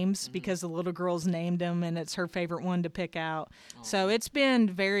names because the little girl's named them, and it's her favorite one to pick out. So it's been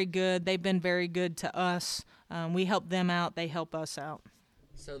very good. They've been very good to us. We help them out. They help us out.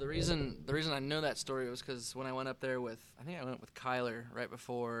 So the reason I know that story was because when I went up there with Kyler right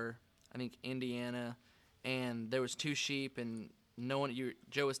before, Indiana, and there was 2 sheep, and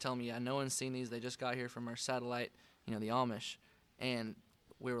Joe was telling me, no one's seen these. They just got here from our satellite, the Amish. And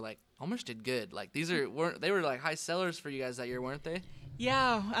we were like, Amish did good. Like they were like high sellers for you guys that year, weren't they?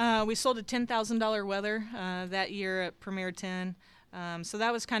 Yeah, we sold a $10,000 wether that year at Premier 10. So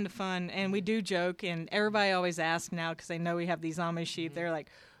that was kind of fun, and we do joke, and everybody always asks now because they know we have these Amish sheep. They're like,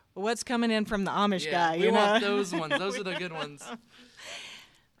 well, what's coming in from the Amish guy? We want those ones. Those are the good ones.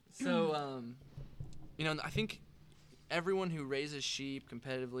 So, I think everyone who raises sheep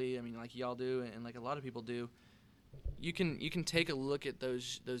competitively, like y'all do, and like a lot of people do, you can take a look at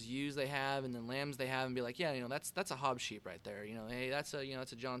those ewes they have and the lambs they have and be like, yeah, that's a Hobbs sheep right there. Hey, that's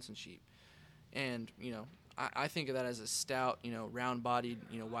a Johnson sheep, and I think of that as a stout, round-bodied,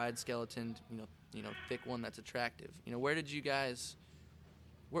 wide skeletoned, thick one that's attractive. Where did you guys,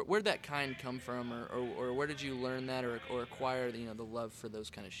 where'd that kind come from, or where did you learn that or acquire the love for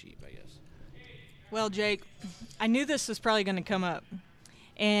those kind of sheep, I guess? Well, Jake, I knew this was probably going to come up,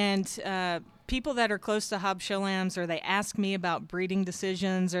 and people that are close to Hobbs show lambs, or they ask me about breeding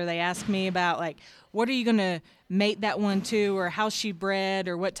decisions, or they ask me about like, what are you going to mate that one to, or how's she bred,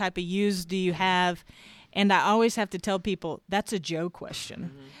 or what type of ewes do you have? And I always have to tell people that's a Joe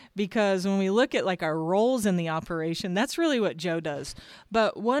question, because when we look at like our roles in the operation, that's really what Joe does.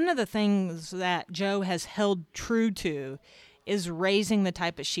 But one of the things that Joe has held true to is raising the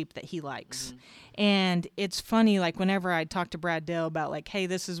type of sheep that he likes. And it's funny, like whenever I talk to Brad Dale about like, hey,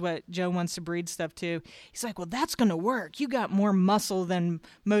 this is what Joe wants to breed stuff to, he's like, well, that's going to work. You got more muscle than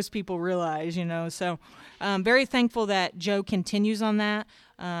most people realize, you know. So very thankful that Joe continues on that.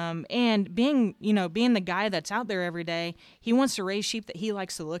 And being the guy that's out there every day, he wants to raise sheep that he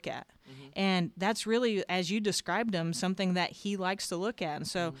likes to look at. And that's really, as you described him, something that he likes to look at. And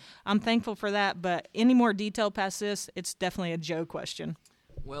so I'm thankful for that. But any more detail past this, it's definitely a Joe question.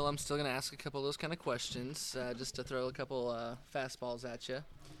 Well, I'm still going to ask a couple of those kind of questions, just to throw a couple fastballs at you.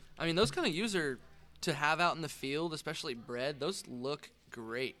 I mean, those kind of ewes are to have out in the field, especially bred. Those look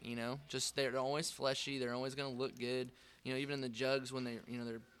great, you know. Just they're always fleshy. They're always going to look good. You know, even in the jugs when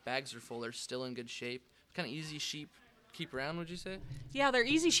their bags are full, they're still in good shape. Kind of easy sheep to keep around, would you say? Yeah, they're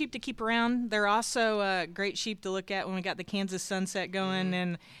easy sheep to keep around. They're also great sheep to look at when we got the Kansas sunset going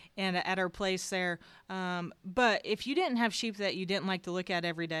and at our place there. But if you didn't have sheep that you didn't like to look at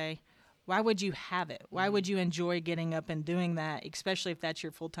every day, why would you have it? Why would you enjoy getting up and doing that, especially if that's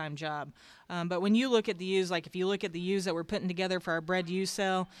your full-time job? But when you look at the ewes, like if you look at the ewes that we're putting together for our bred ewe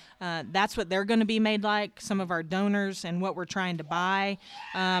sale, that's what they're going to be made like, some of our donors and what we're trying to buy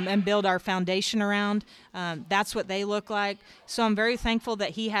and build our foundation around. That's what they look like. So I'm very thankful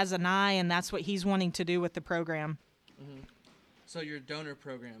that he has an eye, and that's what he's wanting to do with the program. So your donor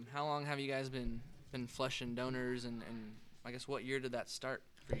program, how long have you guys been flushing donors, and I guess what year did that start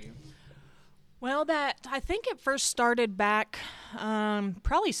for you? Well, I think it first started back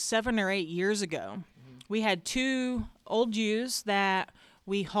probably 7 or 8 years ago. We had 2 old ewes that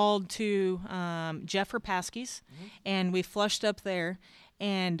we hauled to Jeff Rapaski's, and we flushed up there,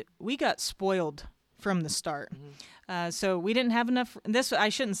 and we got spoiled from the start. So we didn't have enough. I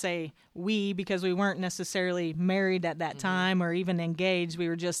shouldn't say we, because we weren't necessarily married at that time or even engaged. We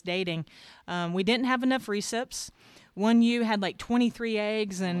were just dating. We didn't have enough recips. One ewe had like 23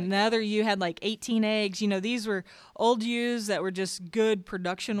 eggs, and the other ewe had like 18 eggs. You know, these were old ewes that were just good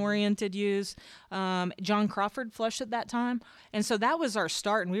production-oriented ewes. John Crawford flushed at that time, and so that was our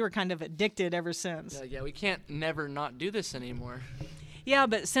start, and we were kind of addicted ever since. Yeah, we can't never not do this anymore. Yeah,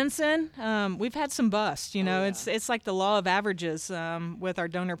 but since then, we've had some busts. You know, it's like the law of averages with our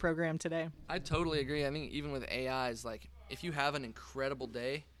donor program today. I totally agree. I think even with AIs, like if you have an incredible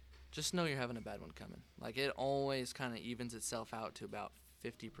day, just know you're having a bad one coming. Like it always kind of evens itself out to about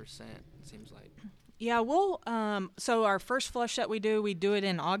 50%. It seems like. Yeah, we'll. So our first flush that we do it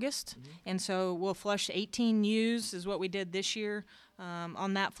in August, and so we'll flush 18 ewes is what we did this year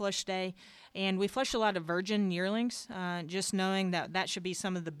on that flush day. And we flush a lot of virgin yearlings, just knowing that should be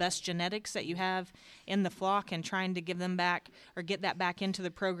some of the best genetics that you have in the flock, and trying to give them back or get that back into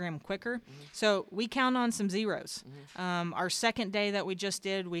the program quicker. So we count on some zeros. Our second day that we just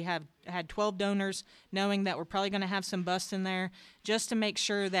did, we had 12 donors, knowing that we're probably going to have some busts in there, just to make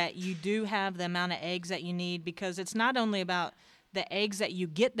sure that you do have the amount of eggs that you need, because it's not only about the eggs that you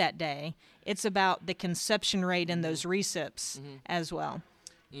get that day, it's about the conception rate in those recips as well.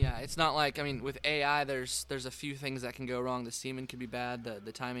 Yeah, it's not like, I mean, with AI, there's a few things that can go wrong. The semen can be bad,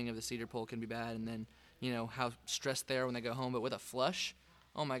 the timing of the cedar pole can be bad, and then, you know, how stressed they are when they go home. But with a flush,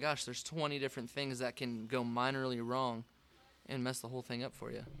 oh my gosh, there's 20 different things that can go minorly wrong and mess the whole thing up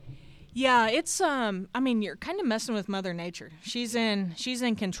for you. Yeah, it's, I mean, you're kind of messing with Mother Nature. She's in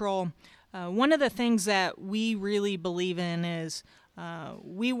control. One of the things that we really believe in is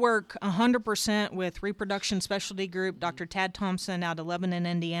we work 100% with Reproduction Specialty Group, Dr. Tad Thompson out of Lebanon,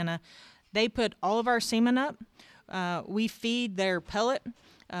 Indiana. They put all of our semen up. We feed their pellet.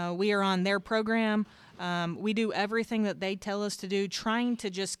 We are on their program. We do everything that they tell us to do, trying to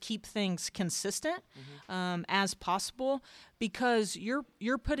just keep things consistent as possible, because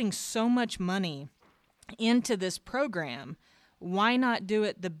you're putting so much money into this program. Why not do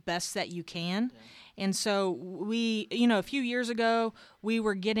it the best that you can? Yeah. And so we, a few years ago, we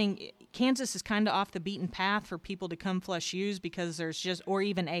were Kansas is kind of off the beaten path for people to come flush ewes, because or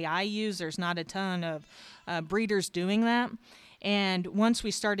even AI ewes, there's not a ton of breeders doing that. And once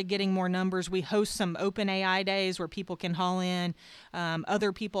we started getting more numbers, we host some open AI days where people can haul in.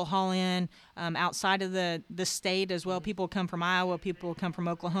 Other people haul in outside of the state as well. People come from Iowa, people come from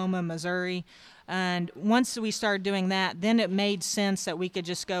Oklahoma, Missouri. And once we started doing that, then it made sense that we could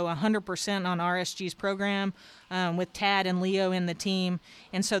just go 100% on RSG's program with Tad and Leo in the team.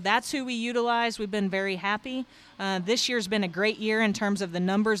 And so that's who we utilize. We've been very happy. This year's been a great year in terms of the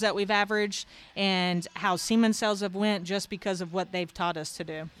numbers that we've averaged and how semen sales have went, just because of what they've taught us to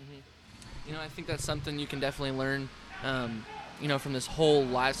do. I think that's something you can definitely learn, from this whole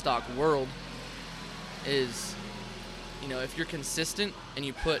livestock world is, if you're consistent and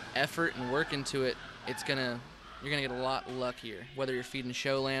you put effort and work into it, you're gonna get a lot luckier, whether you're feeding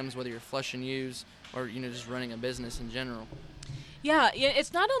show lambs, whether you're flushing ewes, or, just running a business in general. Yeah,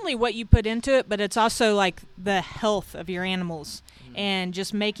 it's not only what you put into it, but it's also like the health of your animals and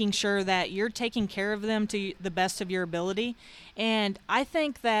just making sure that you're taking care of them to the best of your ability. And I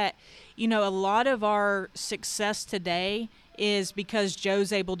think that, a lot of our success today is because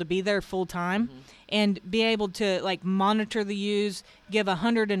Joe's able to be there full time and be able to like monitor the ewes, give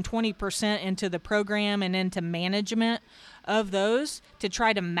 120% into the program and into management of those to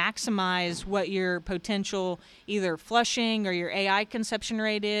try to maximize what your potential either flushing or your AI conception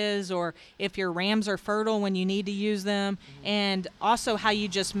rate is, or if your rams are fertile when you need to use them, and also how you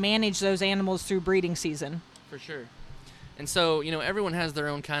just manage those animals through breeding season. For sure. And so, everyone has their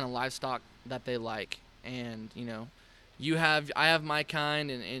own kind of livestock that they like, and, I have my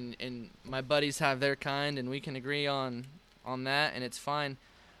kind, and my buddies have their kind, and we can agree on that, and it's fine.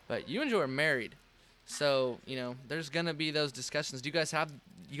 But you and Joe are married. So, there's going to be those discussions. Do you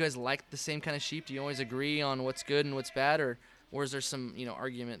guys like the same kind of sheep? Do you always agree on what's good and what's bad? Or is there some,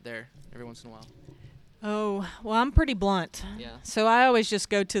 argument there every once in a while? Oh, well, I'm pretty blunt. Yeah. So I always just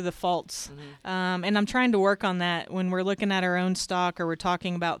go to the faults. And I'm trying to work on that when we're looking at our own stock or we're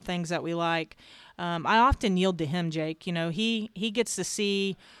talking about things that we like. I often yield to him, Jake. He gets to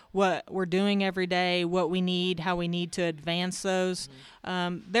see what we're doing every day, what we need, how we need to advance those.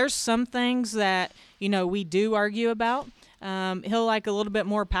 There's some things that, we do argue about. He'll like a little bit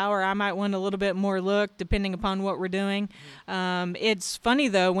more power. I might want a little bit more look, depending upon what we're doing. It's funny,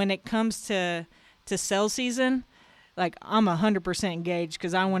 though, when it comes to sell season, like I'm 100% engaged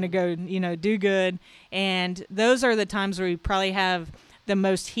because I want to go, do good. And those are the times where we probably have the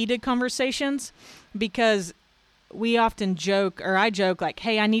most heated conversations, because we often joke, or I joke, like,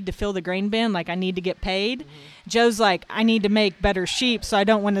 hey, I need to fill the grain bin, like I need to get paid. Joe's like, I need to make better sheep, so I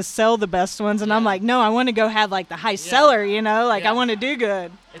don't want to sell the best ones. And I'm like, no, I want to go have like the high seller, I want to do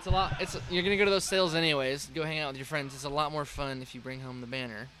good. It's a lot. You're going to go to those sales anyways, go hang out with your friends. It's a lot more fun if you bring home the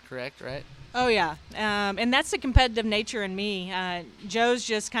banner, correct, right? Oh, yeah. And that's the competitive nature in me. Joe's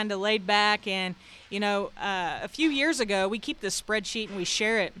just kind of laid back. And, a few years ago, we keep this spreadsheet and we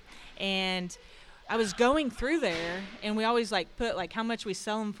share it. And I was going through there, and we always like put like how much we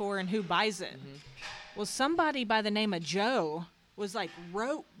sell them for and who buys it. Well, somebody by the name of Joe was like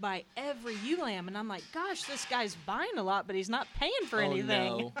wrote by every ewe lamb, and I'm like, gosh, this guy's buying a lot, but he's not paying for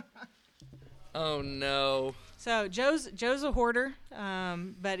anything. No. Oh no. So Joe's a hoarder,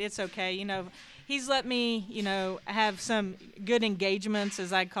 but it's okay. He's let me, have some good engagements,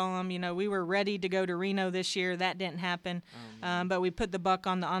 as I call them. We were ready to go to Reno this year. That didn't happen, but we put the buck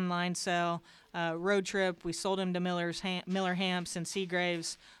on the online sale. Road trip. We sold him to Miller Hamps and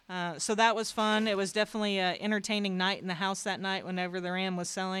Seagraves. So that was fun. It was definitely an entertaining night in the house that night whenever the ram was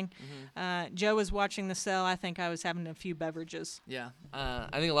selling. Joe was watching the sale. I think I was having a few beverages. Yeah. I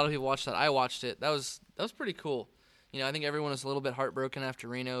think a lot of people watched that. I watched it. That was pretty cool. I think everyone was a little bit heartbroken after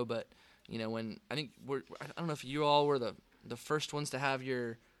Reno, but, when I don't know if you all were the first ones to have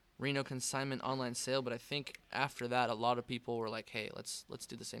your Reno consignment online sale, but I think after that, a lot of people were like, hey, let's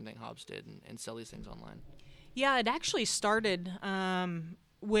do the same thing Hobbs did and sell these things online. Yeah, it actually started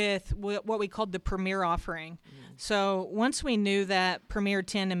with what we called the Premier offering. So once we knew that Premier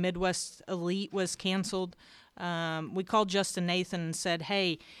 10 and Midwest Elite was canceled, we called Justin Nathan and said,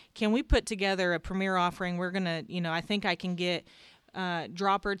 hey, can we put together a Premier offering? We're going to, I think I can get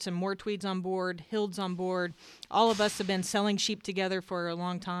Dropperts and more Tweeds on board, Hilds on board. All of us have been selling sheep together for a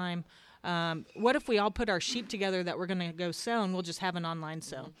long time. What if we all put our sheep together that we're going to go sell, and we'll just have an online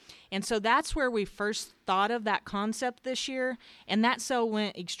sale? And so that's where we first thought of that concept this year, and that sale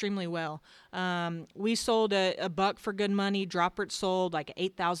went extremely well. We sold a buck for good money. Droppert sold like an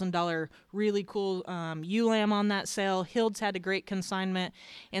 $8,000 really cool ewe lamb on that sale. Hilds had a great consignment.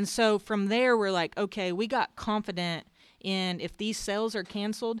 And so from there, we're like, okay, we got confident in if these sales are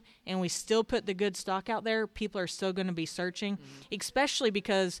canceled and we still put the good stock out there, people are still going to be searching, especially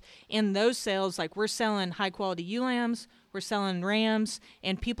because in those sales, like we're selling high-quality ewe lambs, we're selling rams,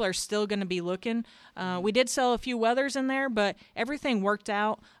 and people are still going to be looking. We did sell a few wethers in there, but everything worked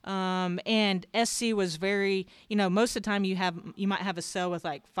out. And SC was very, most of the time you might have a sale with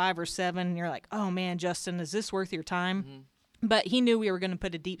like 5 or 7, and you're like, oh man, Justin, is this worth your time? But he knew we were going to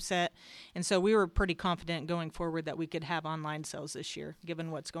put a deep set, and so we were pretty confident going forward that we could have online sales this year, given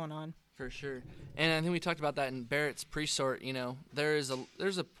what's going on. For sure. And I think we talked about that in Barrett's pre-sort. There's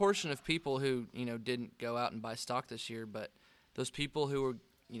a portion of people who, didn't go out and buy stock this year, but those people who were,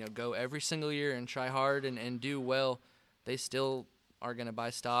 go every single year and try hard and do well, they still are going to buy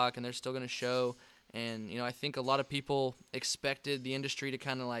stock and they're still going to show. And, I think a lot of people expected the industry to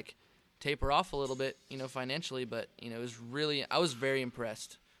kind of like taper off a little bit, financially, but, I was very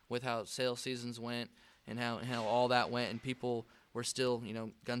impressed with how sales seasons went and how all that went, and people were still,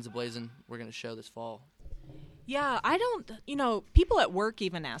 guns a-blazing. We're going to show this fall. Yeah, I don't, people at work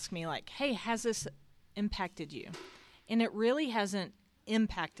even ask me, like, hey, has this impacted you? And it really hasn't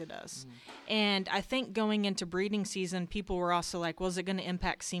impacted us. And I think going into breeding season, people were also like, well, is it going to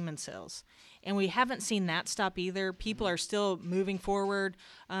impact semen sales? And we haven't seen that stop either. People are still moving forward.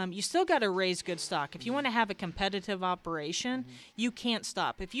 You still got to raise good stock. If you want to have a competitive operation, you can't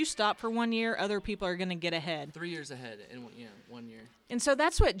stop. If you stop for 1 year, other people are going to get ahead. 3 years ahead in 1 year. And so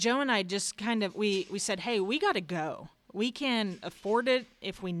that's what Joe and I just kind of, we said, hey, we got to go. We can afford it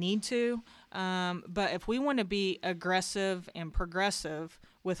if we need to. But if we want to be aggressive and progressive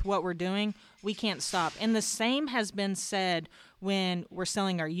with what we're doing, we can't stop. And the same has been said when we're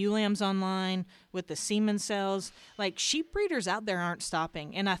selling our ewe lambs online with the semen sales. Like, sheep breeders out there aren't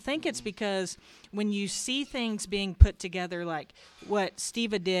stopping. And I think it's because when you see things being put together, like what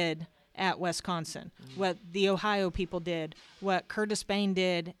Steva did at Wisconsin, what the Ohio people did, what Curtis Bain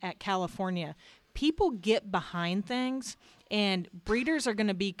did at California, people get behind things, and breeders are going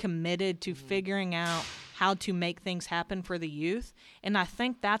to be committed to figuring out how to make things happen for the youth. And I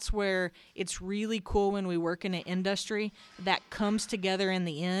think that's where it's really cool when we work in an industry that comes together in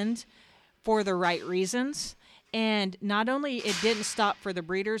the end for the right reasons. And not only it didn't stop for the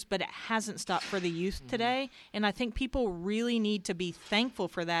breeders, but it hasn't stopped for the youth today. And I think people really need to be thankful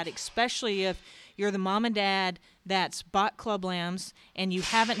for that, especially if you're the mom and dad that's bought club lambs and you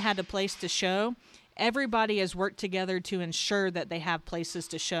haven't had a place to show. Everybody has worked together to ensure that they have places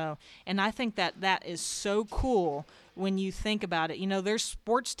to show. And I think that is so cool when you think about it. There's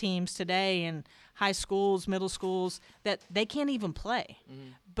sports teams today in high schools, middle schools, that they can't even play.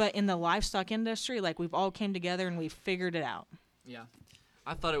 But in the livestock industry, like, we've all came together and we've figured it out. Yeah.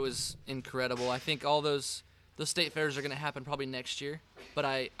 I thought it was incredible. I think all those state fairs are going to happen probably next year. But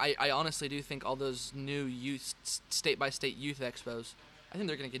I honestly do think all those new youth, state-by-state youth expos, I think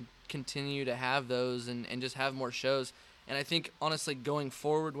they're going to continue to have those and just have more shows. And I think, honestly, going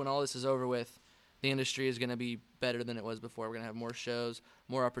forward, when all this is over with, the industry is going to be better than it was before. We're going to have more shows,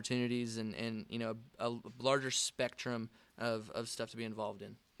 more opportunities, and a larger spectrum of stuff to be involved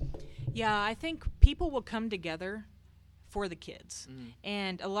in. Yeah, I think people will come together for the kids.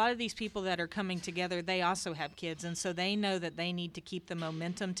 And a lot of these people that are coming together, they also have kids, and so they know that they need to keep the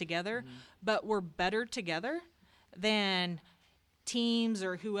momentum together. But we're better together than teams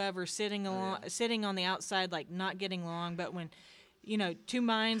or whoever sitting on the outside, like, not getting along. But when two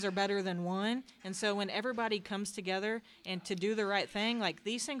minds are better than one, and so when everybody comes together and to do the right thing, like,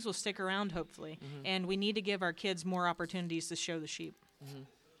 these things will stick around, hopefully. And we need to give our kids more opportunities to show the sheep.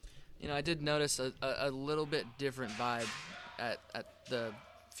 I did notice a little bit different vibe at the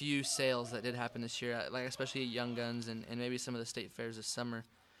few sales that did happen this year, like especially at Young Guns and maybe some of the state fairs this summer.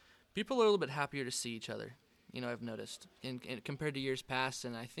 People are a little bit happier to see each other. I've noticed, in compared to years past,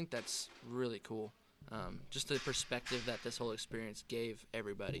 and I think that's really cool. Just the perspective that this whole experience gave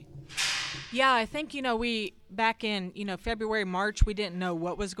everybody. Yeah, I think, we, back in, February, March, we didn't know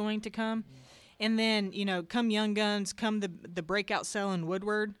what was going to come. And then, come Young Guns, come the breakout sale in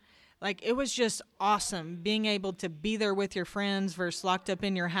Woodward. Like, it was just awesome being able to be there with your friends versus locked up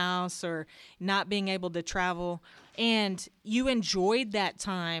in your house or not being able to travel. And you enjoyed that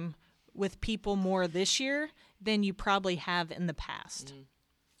time with people more this year than you probably have in the past.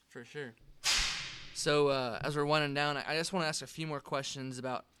 For sure. So as we're winding down, I just want to ask a few more questions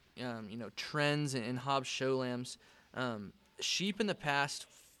about trends in Hobbs show lambs. Sheep in the past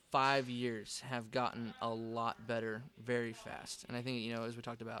 5 years have gotten a lot better very fast, and I think as we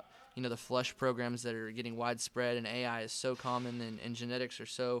talked about, the flush programs that are getting widespread, and AI is so common, and genetics are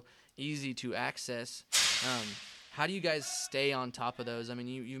so easy to access. How do you guys stay on top of those? I mean,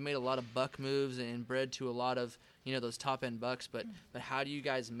 you've made a lot of buck moves and bred to a lot of those top end bucks, but how do you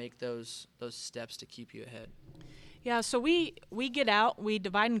guys make those steps to keep you ahead? Yeah, so we get out, we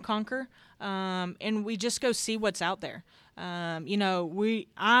divide and conquer, and we just go see what's out there. I'm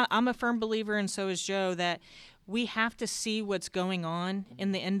a firm believer, and so is Joe, that we have to see what's going on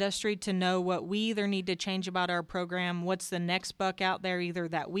in the industry to know what we either need to change about our program, what's the next buck out there, either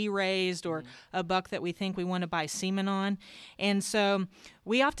that we raised or a buck that we think we want to buy semen on. And so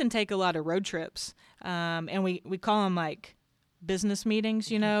we often take a lot of road trips, and we call them like business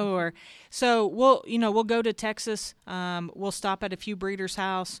meetings, or so we'll go to Texas. We'll stop at a few breeders'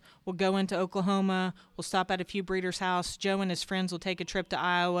 house. We'll go into Oklahoma. We'll stop at a few breeders' house. Joe and his friends will take a trip to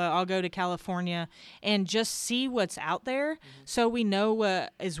Iowa. I'll go to California and just see what's out there so we know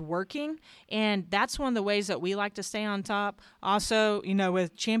what is working. And that's one of the ways that we like to stay on top. Also,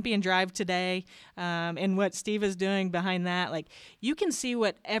 with Champion Drive today and what Steve is doing behind that, like you can see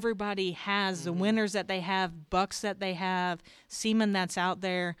what everybody has, the winners that they have, bucks that they have, semen that's out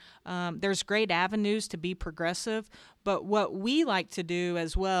there. There's great avenues to be progressive. But what we like to do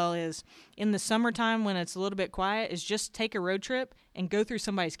as well is in the summertime when it's a little bit quiet is just take a road trip and go through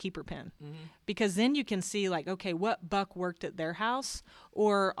somebody's keeper pen. Because then you can see like, okay, what buck worked at their house,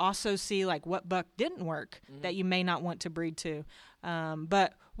 or also see like what buck didn't work that you may not want to breed to.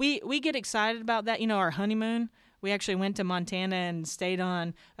 But we get excited about that. Our honeymoon, we actually went to Montana and stayed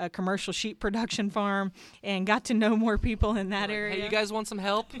on a commercial sheep production farm and got to know more people in that area. Hey, you guys want some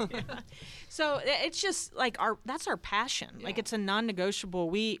help? So it's just like that's our passion. Yeah. Like it's a non-negotiable.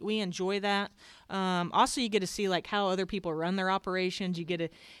 We enjoy that. Also, you get to see like how other people run their operations. You get to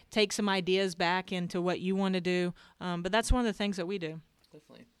take some ideas back into what you want to do. But that's one of the things that we do.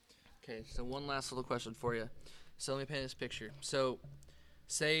 Definitely. Okay, so one last little question for you. So let me paint this picture. So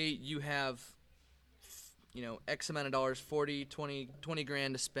say you have, X amount of dollars, 40, 20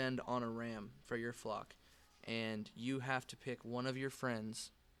 grand to spend on a ram for your flock. And you have to pick one of your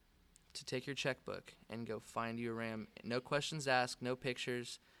friends to take your checkbook and go find you a ram. No questions asked, no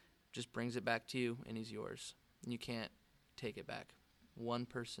pictures, just brings it back to you and he's yours. And you can't take it back. One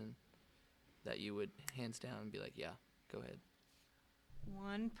person that you would hands down be like, yeah, go ahead.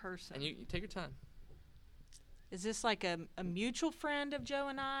 One person. And you take your time. Is this like a mutual friend of Joe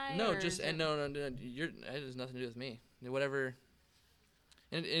and I? No, no. It has nothing to do with me. Whatever.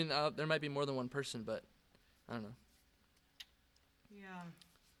 And there might be more than one person, but I don't know. Yeah.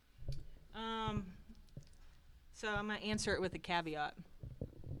 So I'm going to answer it with a caveat.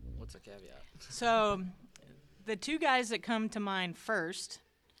 What's a caveat? So the two guys that come to mind first,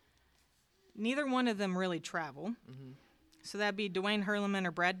 neither one of them really travel. So that'd be Dwayne Hurleman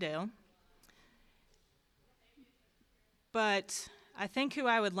or Brad Dale. But I think who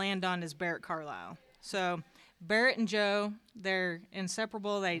I would land on is Barrett Carlisle. So Barrett and Joe, they're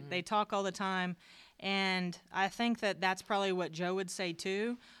inseparable. They talk all the time. And I think that that's probably what Joe would say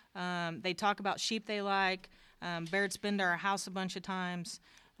too. They talk about sheep they like. Barrett's been to our house a bunch of times.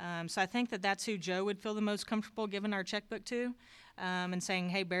 So I think that that's who Joe would feel the most comfortable giving our checkbook to, and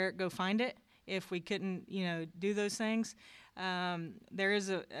saying, hey, Barrett, go find it if we couldn't, do those things. There is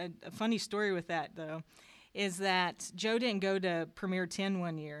a funny story with that, though, is that Joe didn't go to Premier 10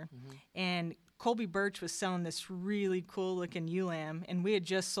 one year, and Colby Birch was selling this really cool-looking ewe lamb, and we had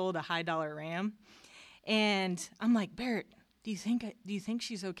just sold a high-dollar ram. And I'm like, Barrett, do you think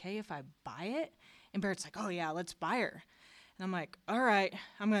she's okay if I buy it? And Barrett's like, oh, yeah, let's buy her. And I'm like, all right,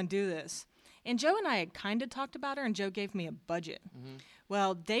 I'm going to do this. And Joe and I had kind of talked about her, and Joe gave me a budget.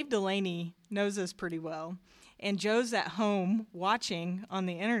 Well, Dave Delaney knows us pretty well, and Joe's at home watching on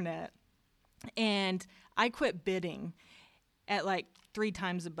the internet, and I quit bidding at like 3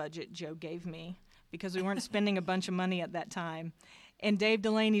 times the budget Joe gave me because we weren't spending a bunch of money at that time. And Dave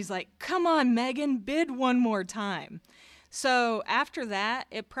Delaney's like, come on, Megan, bid one more time. So after that,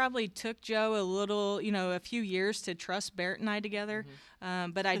 it probably took Joe a little, a few years to trust Barrett and I together.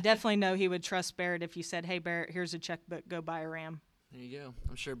 But I definitely know he would trust Barrett if you said, hey, Barrett, here's a checkbook, go buy a ram. There you go.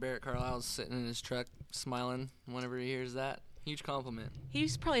 I'm sure Barrett Carlisle's sitting in his truck smiling whenever he hears that. Huge compliment.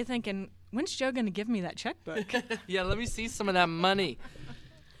 He's probably thinking, when's Joe going to give me that checkbook? Yeah, let me see some of that money.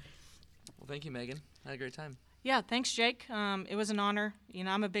 Well, thank you, Megan. I had a great time. Yeah, thanks, Jake. It was an honor.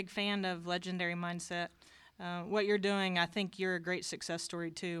 I'm a big fan of Legendary Mindset. What you're doing, I think you're a great success story,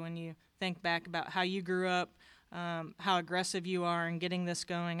 too, when you think back about how you grew up, how aggressive you are in getting this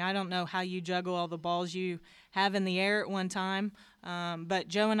going. I don't know how you juggle all the balls you have in the air at one time, but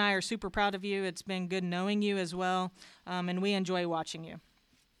Joe and I are super proud of you. It's been good knowing you as well, and we enjoy watching you.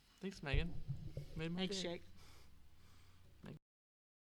 Thanks, Megan. Made my Thanks, day. Jake.